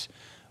Associates,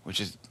 which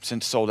has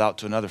since sold out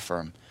to another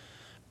firm.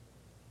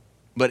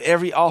 But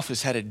every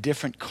office had a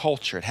different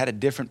culture. It had a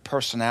different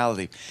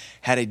personality,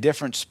 had a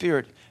different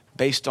spirit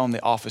based on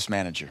the office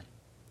manager.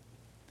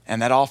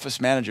 And that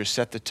office manager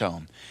set the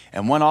tone.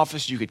 In one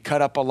office, you could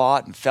cut up a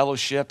lot and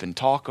fellowship and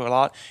talk a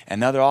lot.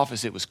 Another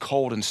office, it was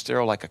cold and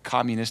sterile like a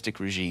communistic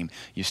regime.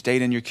 You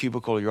stayed in your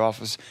cubicle or your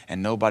office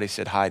and nobody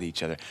said hi to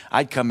each other.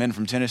 I'd come in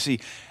from Tennessee,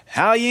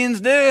 how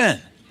yins doing?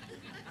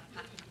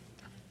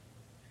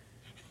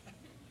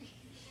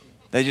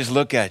 They just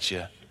look at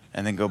you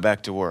and then go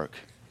back to work.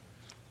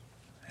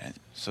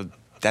 So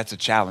that's a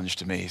challenge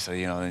to me. So,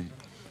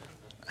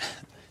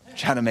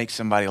 trying to make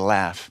somebody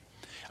laugh.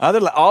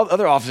 Other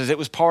offices, it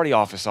was party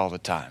office all the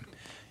time.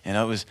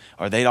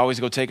 Or they'd always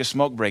go take a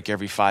smoke break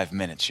every 5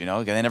 minutes, They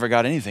never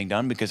got anything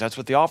done because that's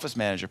what the office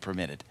manager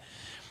permitted.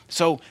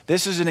 So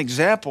this is an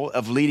example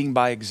of leading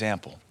by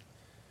example.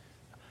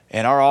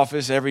 In our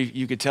office,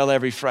 you could tell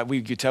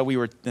we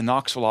were in the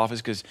Knoxville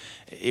office because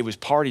it was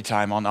party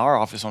time on our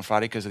office on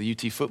Friday because of the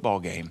UT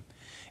football game.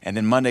 And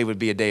then Monday would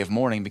be a day of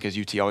mourning because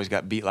UT always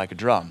got beat like a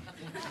drum.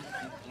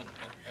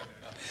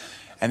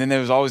 And then there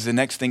was always the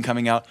next thing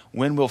coming out,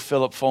 when will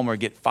Philip Fulmer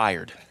get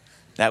fired?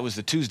 That was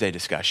the Tuesday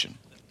discussion.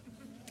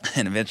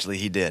 And eventually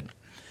he did.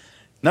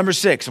 Number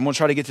 6, I'm going to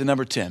try to get to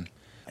number 10.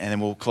 And then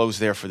we'll close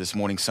there for this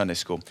morning Sunday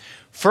school.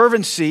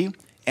 Fervency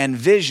and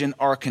vision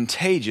are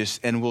contagious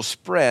and will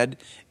spread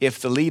if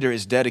the leader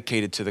is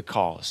dedicated to the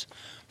cause.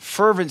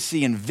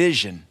 Fervency and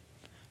vision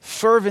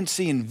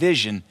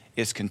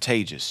is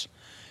contagious.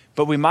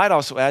 But we might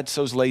also add,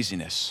 so's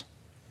laziness,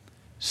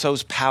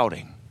 so's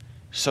pouting,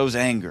 sows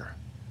anger.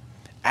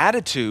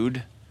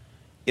 Attitude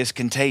is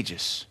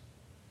contagious.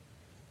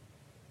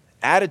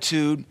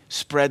 Attitude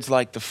spreads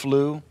like the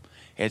flu.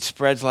 It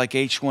spreads like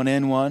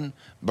H1N1,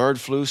 bird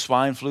flu,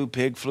 swine flu,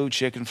 pig flu,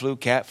 chicken flu,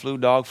 cat flu,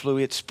 dog flu.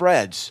 It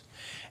spreads.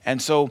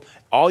 And so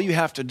all you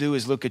have to do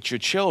is look at your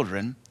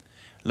children,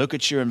 look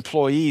at your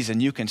employees,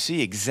 and you can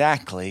see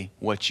exactly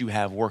what you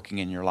have working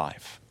in your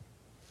life.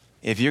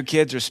 If your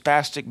kids are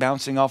spastic,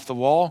 bouncing off the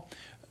wall,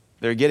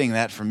 they're getting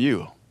that from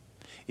you.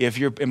 If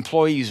your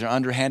employees are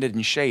underhanded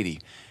and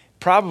shady,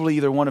 probably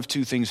either one of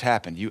two things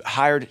happened. You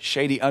hired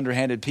shady,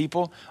 underhanded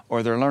people,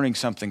 or they're learning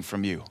something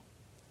from you.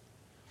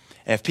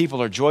 If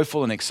people are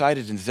joyful and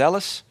excited and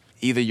zealous,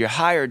 either you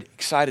hired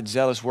excited,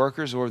 zealous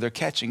workers, or they're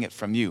catching it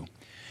from you.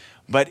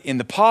 But in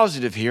the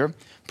positive here,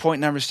 point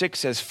number 6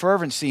 says,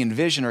 fervency and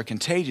vision are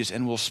contagious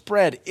and will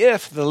spread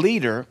if the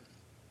leader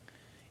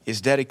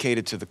is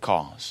dedicated to the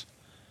cause.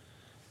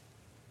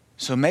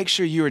 So make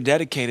sure you are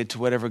dedicated to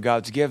whatever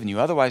God's given you.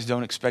 Otherwise,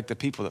 don't expect the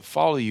people that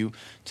follow you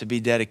to be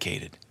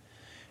dedicated.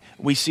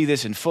 We see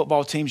this in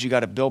football teams. You got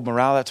to build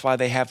morale. That's why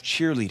they have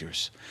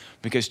cheerleaders.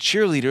 Because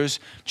cheerleaders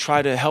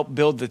try to help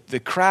build the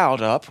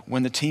crowd up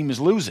when the team is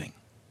losing.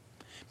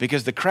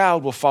 Because the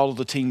crowd will follow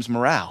the team's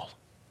morale.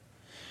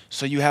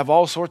 So you have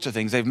all sorts of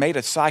things. They've made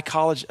a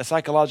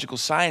psychological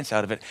science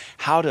out of it,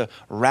 how to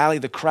rally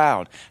the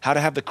crowd, how to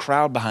have the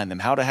crowd behind them,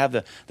 how to have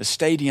the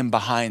stadium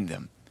behind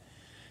them.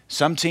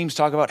 Some teams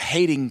talk about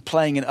hating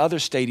playing in other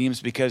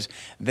stadiums because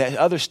that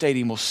other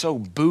stadium will so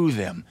boo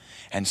them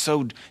and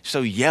so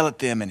yell at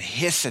them and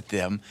hiss at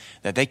them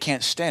that they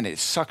can't stand it. It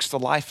sucks the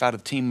life out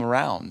of team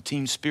morale and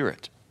team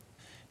spirit.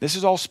 This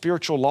is all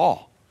spiritual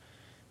law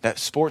that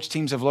sports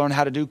teams have learned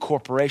how to do,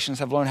 corporations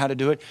have learned how to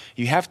do it.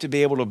 You have to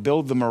be able to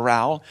build the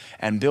morale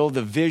and build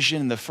the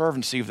vision and the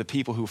fervency of the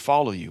people who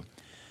follow you.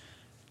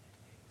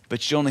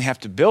 But you only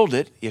have to build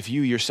it if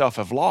you yourself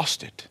have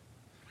lost it.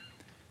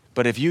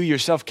 But if you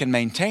yourself can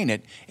maintain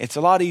it, it's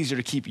a lot easier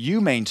to keep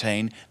you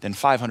maintained than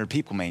 500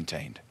 people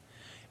maintained.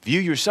 If you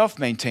yourself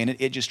maintain it,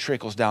 it just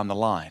trickles down the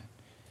line.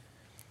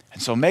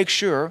 And so make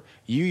sure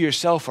you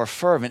yourself are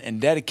fervent and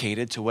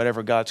dedicated to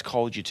whatever God's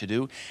called you to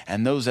do,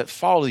 and those that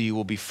follow you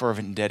will be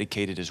fervent and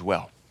dedicated as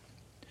well.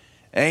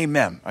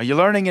 Amen. Are you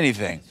learning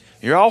anything?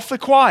 You're awfully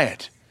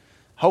quiet.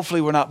 Hopefully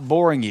we're not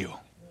boring you.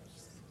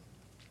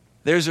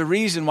 There's a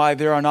reason why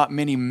there are not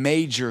many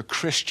major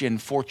Christian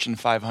Fortune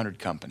 500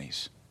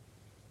 companies.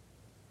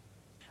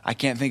 I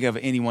can't think of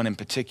anyone in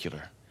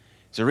particular.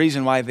 There's a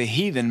reason why the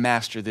heathen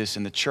master this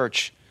in the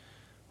church.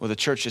 Well, the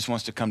church just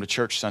wants to come to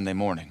church Sunday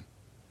morning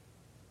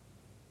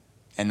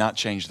and not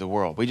change the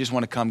world. We just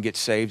want to come get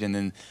saved and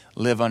then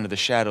live under the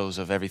shadows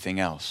of everything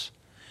else.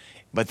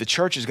 But the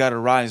church has got to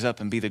rise up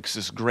and be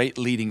this great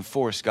leading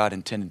force God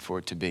intended for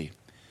it to be.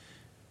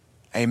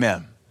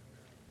 Amen.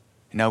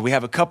 Now, we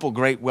have a couple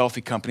great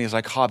wealthy companies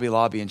like Hobby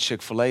Lobby and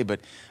Chick-fil-A, but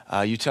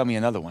you tell me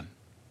another one.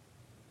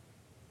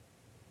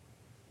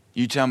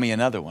 You tell me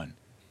another one.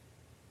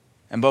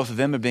 And both of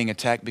them are being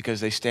attacked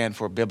because they stand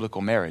for biblical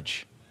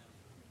marriage.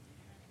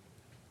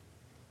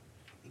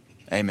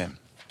 Amen.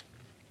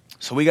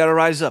 So we got to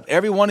rise up.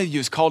 Every one of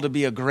you is called to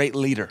be a great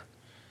leader.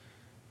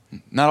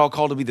 Not all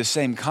called to be the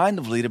same kind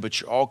of leader,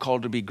 but you're all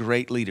called to be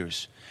great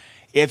leaders.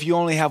 If you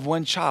only have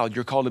one child,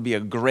 you're called to be a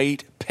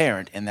great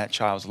parent in that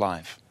child's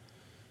life.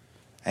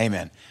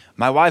 Amen.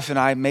 My wife and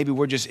I, maybe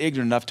we're just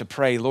ignorant enough to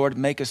pray, Lord,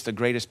 make us the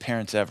greatest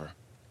parents ever.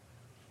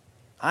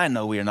 I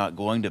know we are not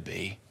going to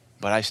be,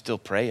 but I still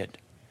pray it.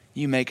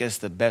 You make us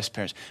the best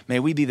parents. May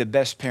we be the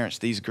best parents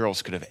these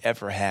girls could have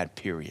ever had,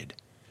 period.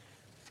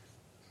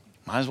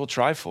 Might as well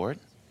try for it.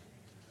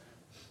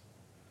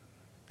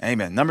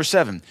 Amen. Number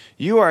 7,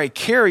 you are a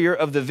carrier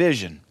of the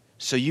vision,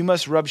 so you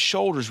must rub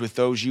shoulders with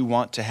those you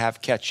want to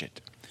have catch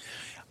it.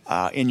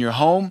 In your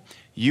home,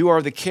 you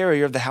are the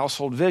carrier of the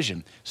household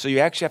vision, so you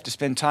actually have to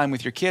spend time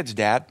with your kids,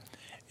 Dad,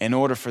 in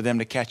order for them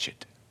to catch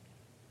it.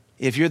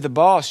 If you're the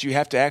boss, you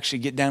have to actually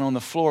get down on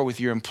the floor with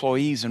your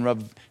employees and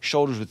rub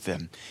shoulders with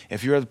them.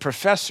 If you're the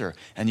professor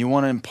and you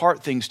want to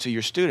impart things to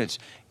your students,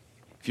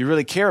 if you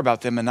really care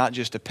about them and not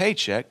just a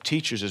paycheck,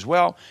 teachers as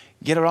well,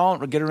 get around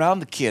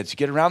the kids,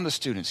 get around the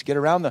students, get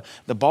around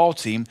the ball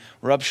team,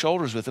 rub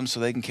shoulders with them so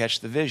they can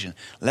catch the vision.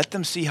 Let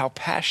them see how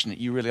passionate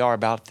you really are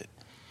about it.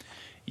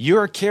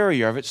 You're a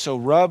carrier of it, so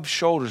rub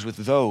shoulders with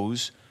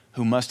those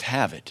who must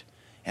have it,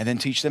 and then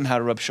teach them how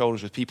to rub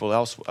shoulders with people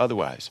else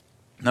otherwise.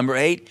 Number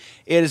 8,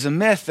 it is a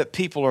myth that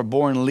people are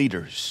born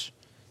leaders.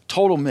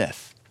 Total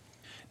myth.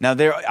 Now,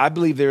 I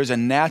believe there is a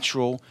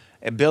natural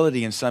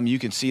ability in some. You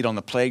can see it on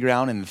the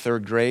playground in the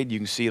 3rd grade. You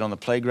can see it on the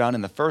playground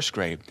in the 1st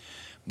grade.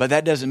 But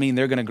that doesn't mean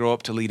they're going to grow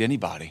up to lead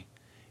anybody.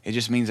 It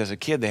just means as a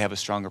kid they have a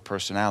stronger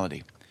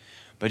personality.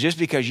 But just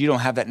because you don't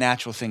have that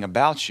natural thing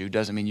about you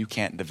doesn't mean you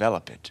can't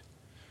develop it.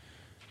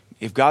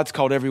 If God's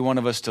called every one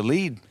of us to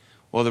lead,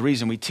 well, the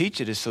reason we teach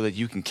it is so that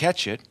you can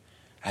catch it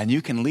and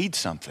you can lead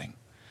something.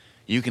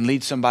 You can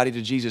lead somebody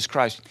to Jesus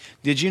Christ.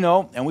 Did you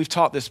know, and we've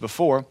taught this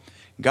before,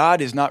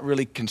 God is not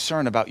really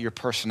concerned about your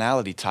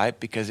personality type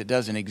because it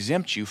doesn't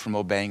exempt you from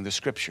obeying the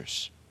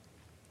Scriptures.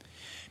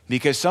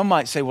 Because some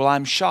might say, well,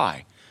 I'm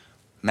shy.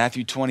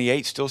 Matthew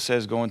 28 still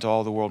says, go into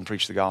all the world and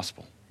preach the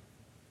gospel.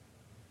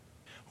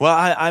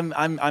 Well,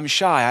 I'm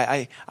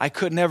shy. I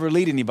could never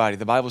lead anybody.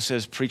 The Bible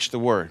says, preach the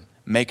word,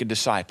 make a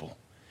disciple.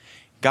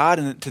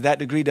 God, to that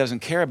degree, doesn't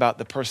care about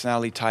the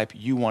personality type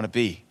you want to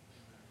be.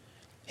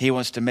 He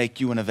wants to make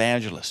you an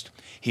evangelist.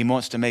 He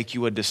wants to make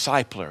you a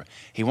discipler.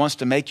 He wants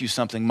to make you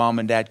something mom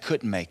and dad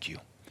couldn't make you.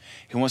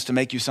 He wants to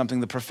make you something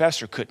the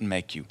professor couldn't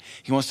make you.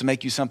 He wants to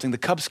make you something the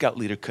Cub Scout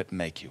leader couldn't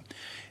make you.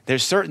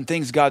 There's certain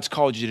things God's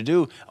called you to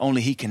do,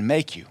 only He can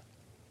make you.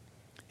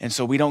 And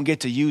so we don't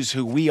get to use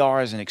who we are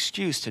as an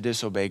excuse to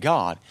disobey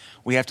God.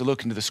 We have to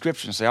look into the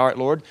Scripture and say, all right,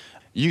 Lord,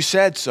 you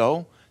said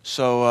so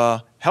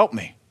help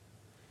me.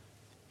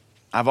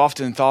 I've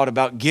often thought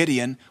about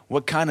Gideon.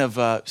 What kind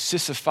of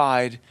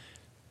sissified,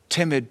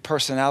 timid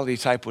personality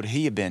type would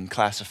he have been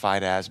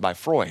classified as by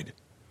Freud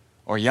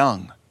or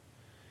Jung?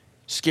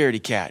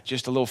 Scaredy cat,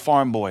 just a little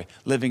farm boy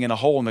living in a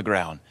hole in the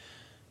ground.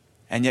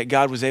 And yet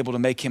God was able to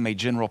make him a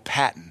General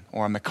Patton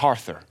or a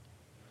MacArthur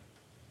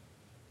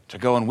to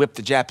go and whip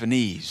the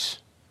Japanese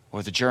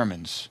or the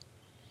Germans.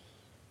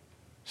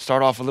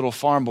 Start off a little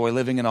farm boy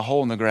living in a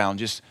hole in the ground,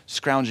 just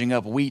scrounging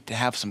up wheat to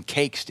have some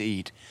cakes to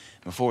eat.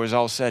 Before it was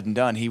all said and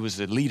done, he was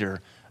the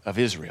leader of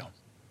Israel.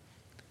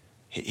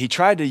 He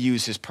tried to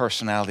use his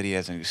personality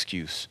as an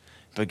excuse,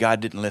 but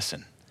God didn't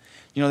listen.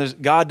 You know,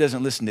 God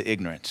doesn't listen to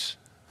ignorance.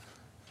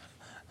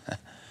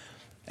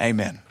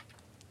 Amen.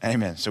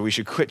 Amen. So we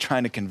should quit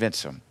trying to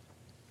convince him.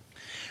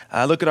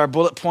 Look at our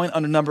bullet point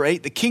under number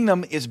 8. The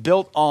kingdom is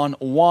built on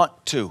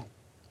want to.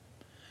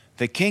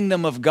 The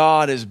kingdom of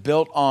God is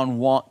built on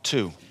want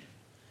to.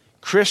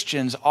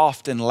 Christians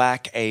often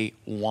lack a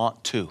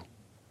want to.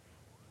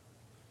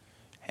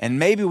 And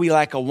maybe we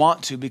lack a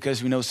want to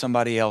because we know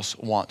somebody else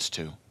wants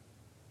to.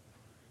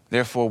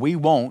 Therefore, we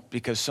won't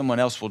because someone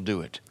else will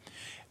do it.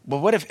 But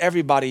what if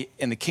everybody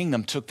in the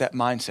kingdom took that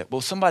mindset?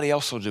 Well, somebody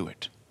else will do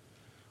it.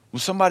 Well,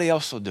 somebody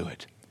else will do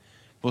it.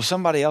 Well,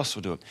 somebody else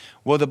will do it.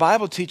 Well, the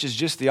Bible teaches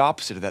just the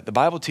opposite of that. The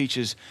Bible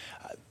teaches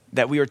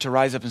that we are to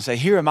rise up and say,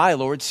 here am I,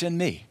 Lord, send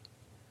me.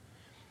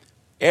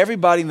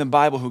 Everybody in the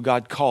Bible who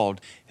God called,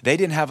 they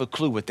didn't have a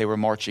clue what they were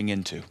marching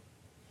into.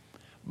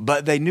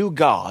 But they knew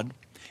God,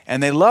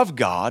 and they loved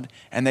God,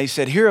 and they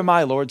said, here am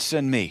I, Lord,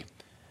 send me.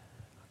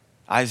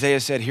 Isaiah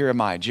said, here am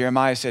I.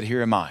 Jeremiah said,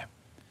 here am I.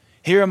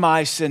 Here am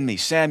I, send me.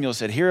 Samuel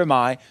said, here am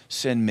I,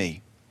 send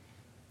me.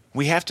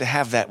 We have to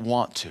have that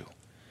want to.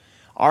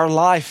 Our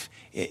life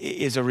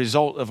is a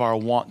result of our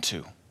want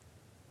to,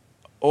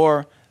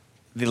 or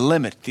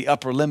the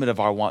upper limit of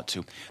our want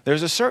to.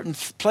 There's a certain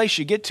place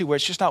you get to where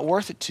it's just not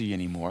worth it to you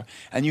anymore,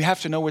 and you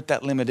have to know what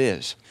that limit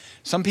is.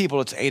 Some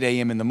people, it's 8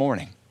 a.m. in the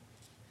morning.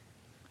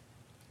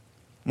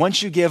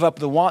 Once you give up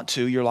the want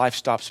to, your life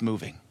stops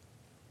moving.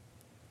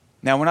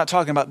 Now, we're not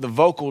talking about the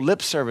vocal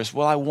lip service,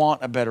 well, I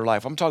want a better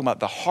life. I'm talking about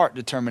the heart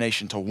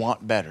determination to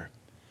want better.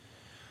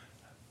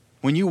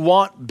 When you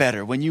want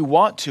better, when you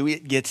want to,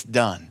 it gets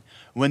done.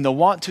 When the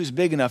want to is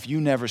big enough, you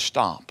never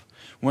stop.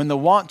 When the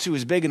want to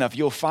is big enough,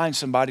 you'll find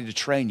somebody to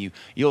train you.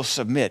 You'll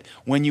submit.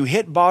 When you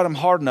hit bottom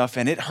hard enough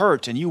and it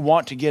hurts and you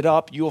want to get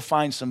up, you'll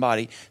find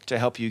somebody to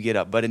help you get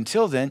up. But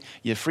until then,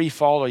 you free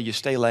fall or you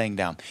stay laying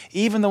down.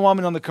 Even the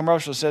woman on the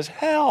commercial says,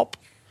 help,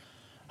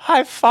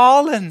 I've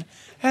fallen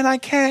and I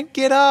can't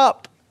get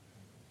up.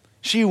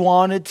 She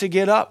wanted to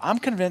get up. I'm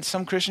convinced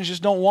some Christians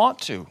just don't want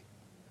to.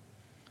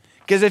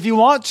 Because if you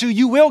want to,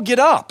 you will get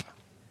up.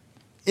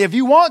 If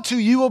you want to,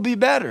 you will be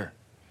better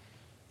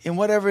in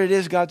whatever it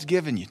is God's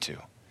given you to.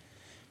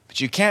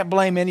 But you can't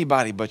blame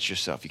anybody but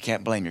yourself. You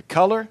can't blame your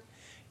color,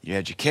 your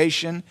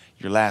education,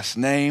 your last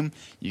name.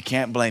 You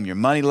can't blame your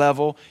money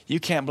level. You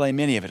can't blame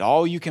any of it.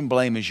 All you can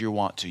blame is your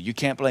want to. You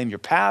can't blame your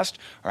past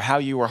or how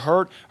you were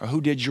hurt or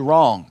who did you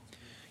wrong.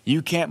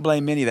 You can't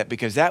blame any of that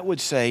because that would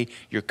say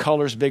your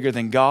color's bigger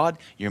than God,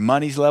 your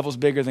money's level's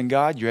bigger than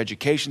God, your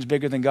education's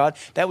bigger than God.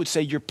 That would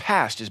say your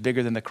past is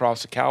bigger than the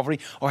cross of Calvary,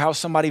 or how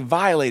somebody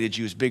violated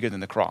you is bigger than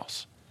the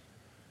cross.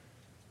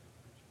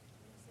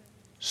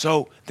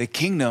 So the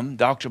kingdom,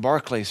 Dr.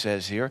 Barclay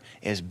says here,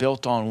 is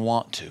built on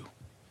want to.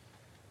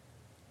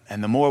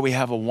 And the more we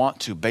have a want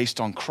to based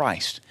on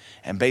Christ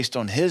and based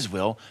on His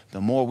will, the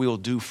more we'll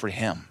do for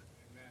Him.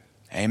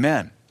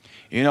 Amen.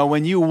 You know,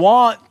 when you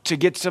want to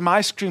get some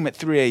ice cream at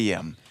 3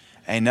 a.m.,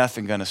 ain't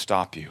nothing going to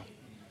stop you.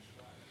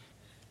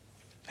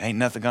 Ain't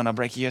nothing going to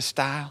break your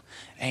style.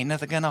 Ain't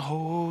nothing going to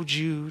hold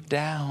you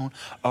down.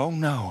 Oh,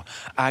 no,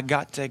 I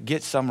got to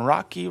get some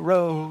rocky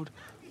road.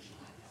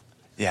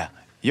 Yeah,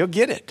 you'll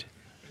get it.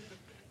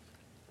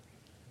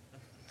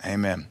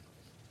 Amen.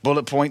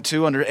 Bullet point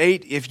 2 under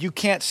 8, if you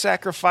can't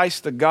sacrifice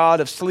the God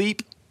of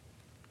sleep,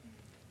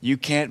 you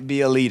can't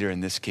be a leader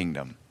in this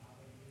kingdom.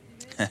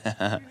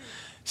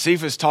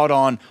 Cephas taught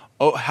on,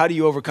 how do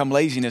you overcome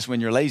laziness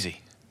when you're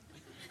lazy?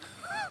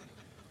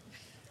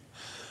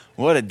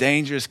 What a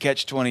dangerous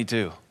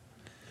catch-22.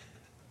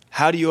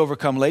 How do you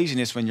overcome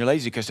laziness when you're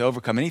lazy? Because to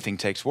overcome anything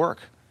takes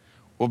work.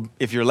 Well,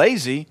 if you're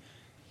lazy,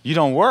 you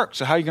don't work.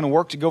 So how are you going to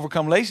work to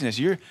overcome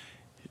laziness?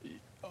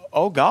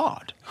 Oh,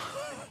 God.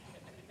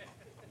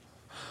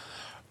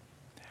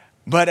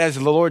 But as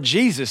the Lord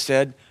Jesus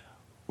said,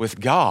 with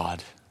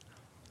God,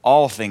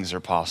 all things are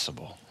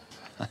possible.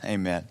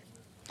 Amen.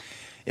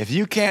 If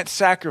you can't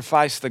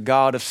sacrifice the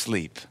God of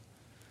sleep,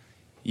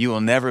 you will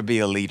never be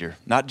a leader,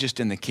 not just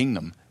in the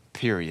kingdom,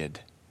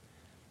 period.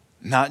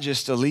 Not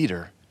just a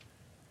leader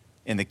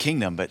in the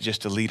kingdom, but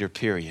just a leader,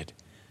 period.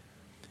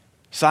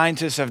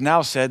 Scientists have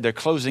now said they're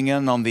closing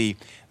in on the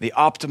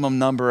optimum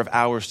number of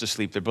hours to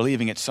sleep. They're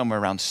believing it's somewhere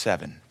around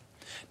 7.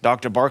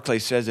 Dr. Barclay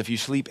says if you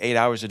sleep 8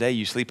 hours a day,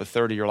 you sleep a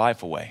third of your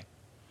life away.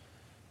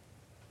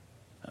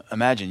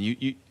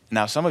 Imagine,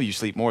 now some of you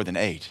sleep more than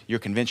 8. You're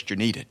convinced you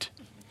need it.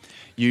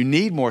 You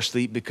need more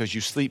sleep because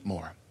you sleep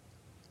more.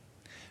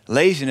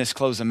 Laziness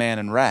clothes a man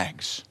in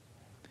rags.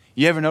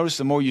 You ever notice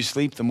the more you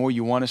sleep, the more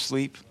you want to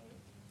sleep?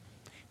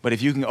 But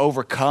if you can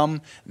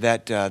overcome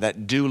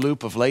that do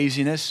loop of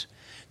laziness,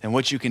 then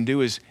what you can do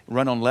is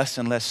run on less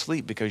and less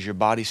sleep because your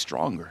body's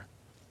stronger.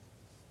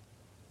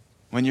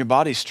 When your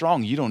body's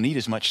strong, you don't need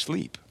as much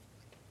sleep.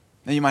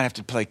 Then you might have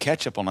to play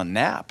catch up on a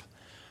nap.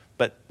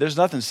 But there's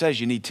nothing that says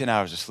you need 10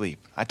 hours of sleep.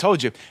 I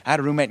told you, I had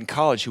a roommate in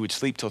college who would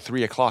sleep till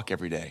 3 o'clock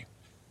every day.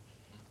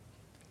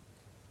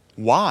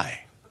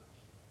 Why?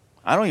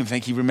 I don't even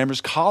think he remembers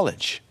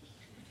college.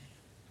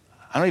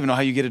 I don't even know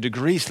how you get a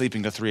degree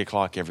sleeping till 3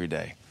 o'clock every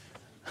day.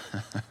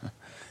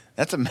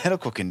 That's a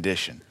medical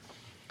condition.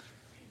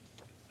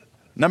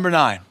 Number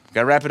 9,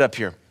 got to wrap it up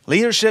here.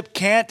 Leadership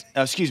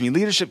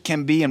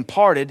can be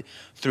imparted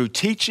through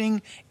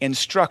teaching,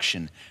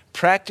 instruction,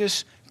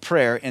 practice,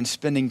 prayer, and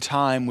spending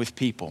time with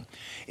people.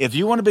 If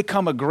you want to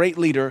become a great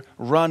leader,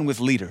 run with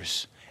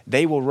leaders.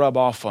 They will rub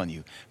off on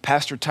you.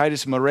 Pastor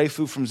Titus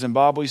Marefu from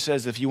Zimbabwe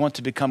says, if you want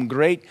to become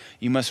great,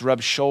 you must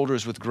rub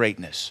shoulders with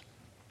greatness.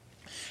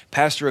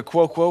 Pastor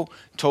Okwokwo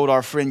told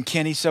our friend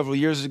Kenny several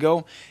years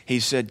ago, he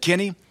said,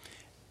 Kenny,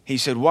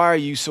 why are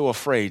you so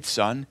afraid,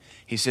 son?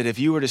 He said, if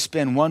you were to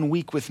spend 1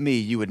 week with me,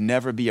 you would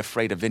never be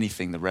afraid of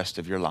anything the rest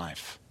of your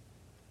life.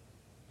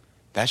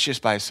 That's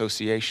just by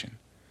association.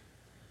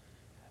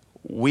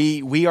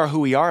 We are who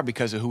we are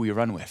because of who we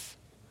run with.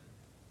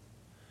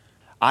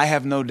 I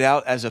have no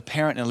doubt as a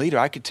parent and a leader,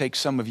 I could take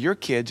some of your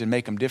kids and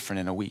make them different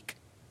in a week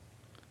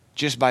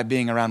just by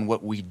being around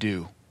what we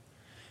do.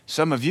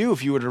 Some of you,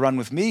 if you were to run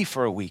with me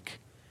for a week,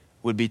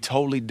 would be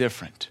totally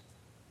different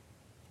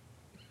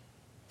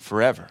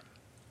forever.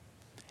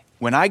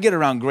 When I get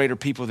around greater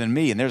people than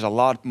me, and there's a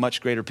lot much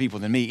greater people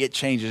than me, it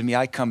changes me.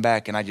 I come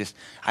back and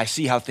I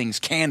see how things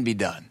can be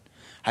done.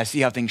 I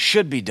see how things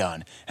should be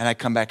done, and I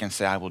come back and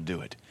say, I will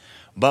do it.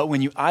 But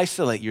when you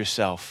isolate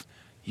yourself,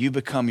 you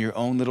become your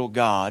own little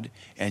God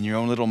and your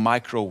own little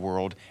micro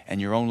world and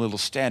your own little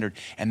standard.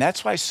 And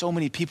that's why so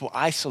many people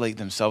isolate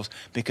themselves,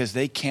 because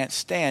they can't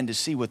stand to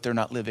see what they're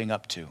not living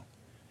up to.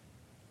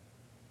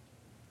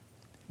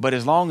 But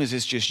as long as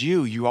it's just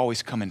you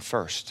always come in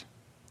first.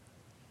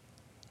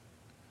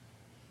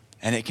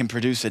 And it can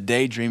produce a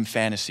daydream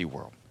fantasy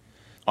world.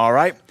 All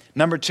right,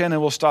 number 10,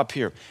 and we'll stop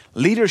here.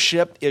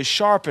 Leadership is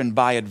sharpened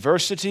by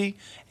adversity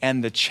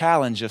and the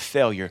challenge of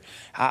failure.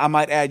 I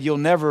might add, you'll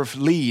never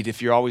lead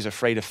if you're always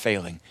afraid of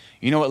failing.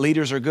 You know what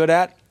leaders are good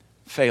at?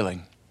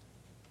 Failing.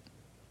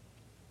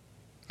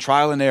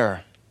 Trial and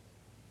error.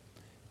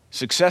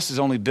 Success is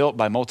only built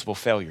by multiple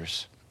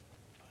failures.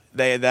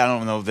 I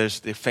don't know,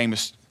 there's the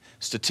famous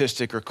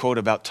statistic or quote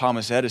about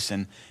Thomas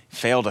Edison,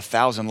 failed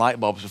 1,000 light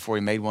bulbs before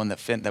he made one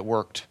that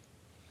worked.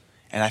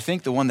 And I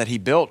think the one that he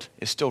built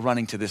is still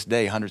running to this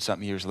day,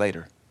 100-something years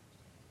later.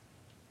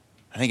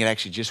 I think it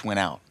actually just went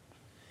out.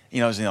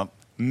 It was,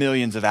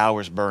 millions of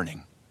hours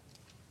burning.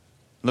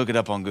 Look it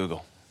up on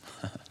Google.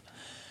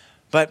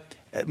 But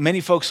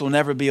many folks will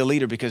never be a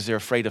leader because they're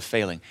afraid of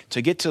failing.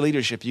 To get to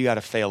leadership, you got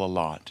to fail a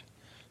lot.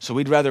 So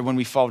we'd rather, when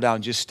we fall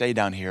down, just stay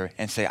down here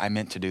and say, I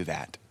meant to do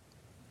that.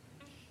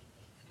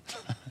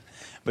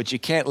 But you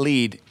can't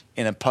lead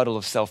in a puddle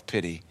of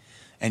self-pity.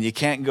 And you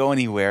can't go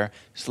anywhere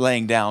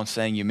laying down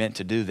saying you meant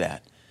to do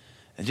that.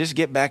 And just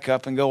get back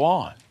up and go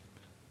on.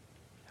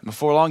 And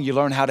before long, you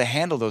learn how to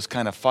handle those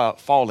kind of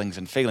fallings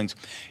and failings.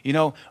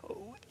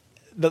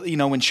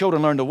 When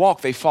children learn to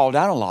walk, they fall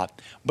down a lot.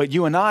 But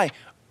you and I,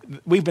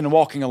 we've been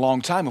walking a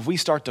long time. If we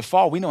start to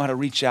fall, we know how to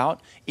reach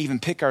out, even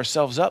pick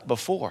ourselves up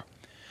before.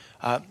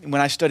 When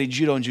I studied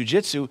judo and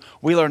jiu-jitsu,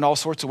 we learned all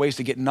sorts of ways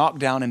to get knocked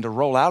down and to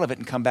roll out of it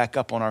and come back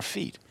up on our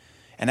feet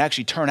and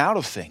actually turn out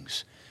of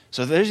things.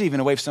 So there's even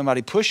a way if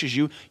somebody pushes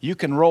you, you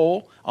can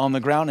roll on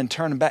the ground and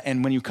turn back.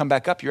 And when you come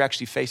back up, you're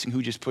actually facing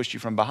who just pushed you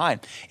from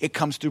behind. It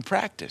comes through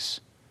practice.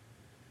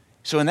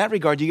 So in that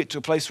regard, you get to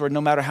a place where no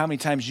matter how many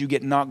times you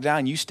get knocked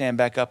down, you stand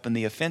back up in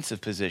the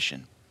offensive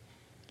position.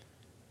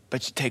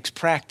 But it takes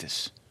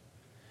practice.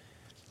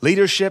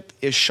 Leadership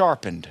is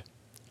sharpened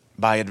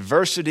by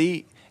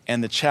adversity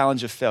and the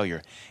challenge of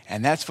failure.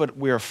 And that's what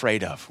we're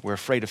afraid of. We're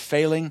afraid of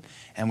failing,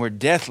 and we're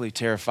deathly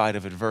terrified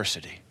of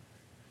adversity.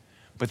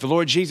 But the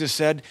Lord Jesus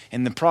said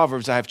in the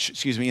prophets, I have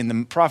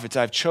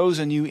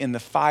chosen you in the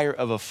fire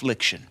of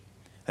affliction.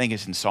 I think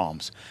it's in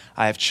Psalms.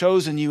 I have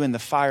chosen you in the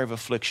fire of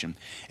affliction.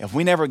 If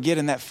we never get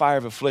in that fire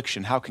of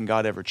affliction, how can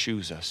God ever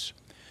choose us?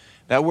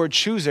 That word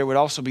choose there would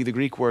also be the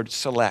Greek word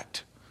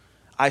select.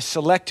 I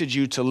selected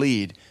you to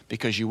lead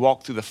because you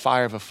walked through the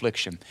fire of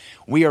affliction.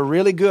 We are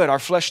really good. Our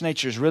flesh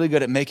nature is really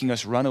good at making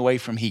us run away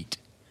from heat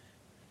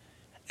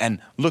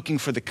and looking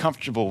for the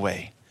comfortable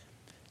way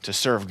to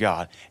serve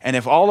God. And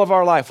if all of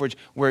our life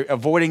we're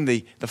avoiding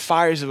the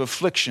fires of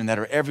affliction that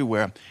are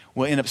everywhere,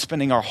 we'll end up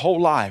spending our whole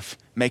life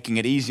making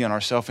it easy on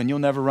ourselves, and you'll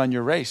never run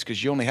your race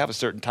because you only have a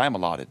certain time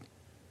allotted.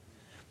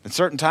 The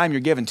certain time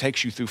you're given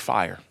takes you through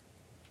fire.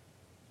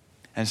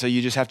 And so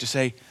you just have to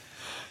say,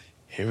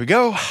 here we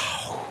go,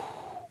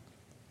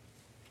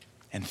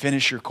 and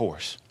finish your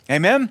course.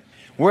 Amen?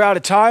 We're out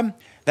of time.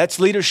 That's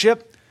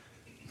leadership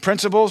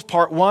principles,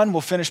 part 1.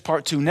 We'll finish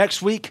part 2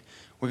 next week.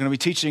 We're going to be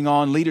teaching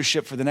on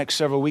leadership for the next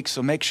several weeks,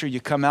 so make sure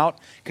you come out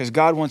because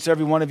God wants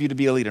every one of you to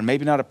be a leader.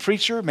 Maybe not a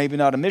preacher, maybe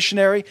not a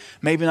missionary,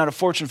 maybe not a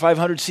Fortune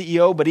 500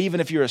 CEO, but even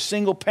if you're a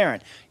single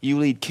parent, you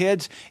lead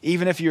kids.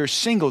 Even if you're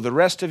single the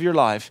rest of your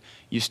life,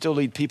 you still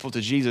lead people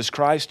to Jesus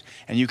Christ,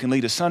 and you can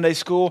lead a Sunday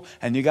school,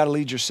 and you got to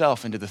lead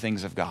yourself into the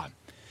things of God.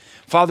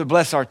 Father,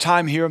 bless our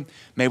time here.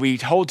 May we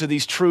hold to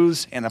these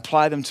truths and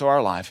apply them to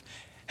our life.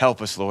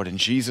 Help us, Lord, in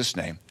Jesus'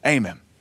 name. Amen.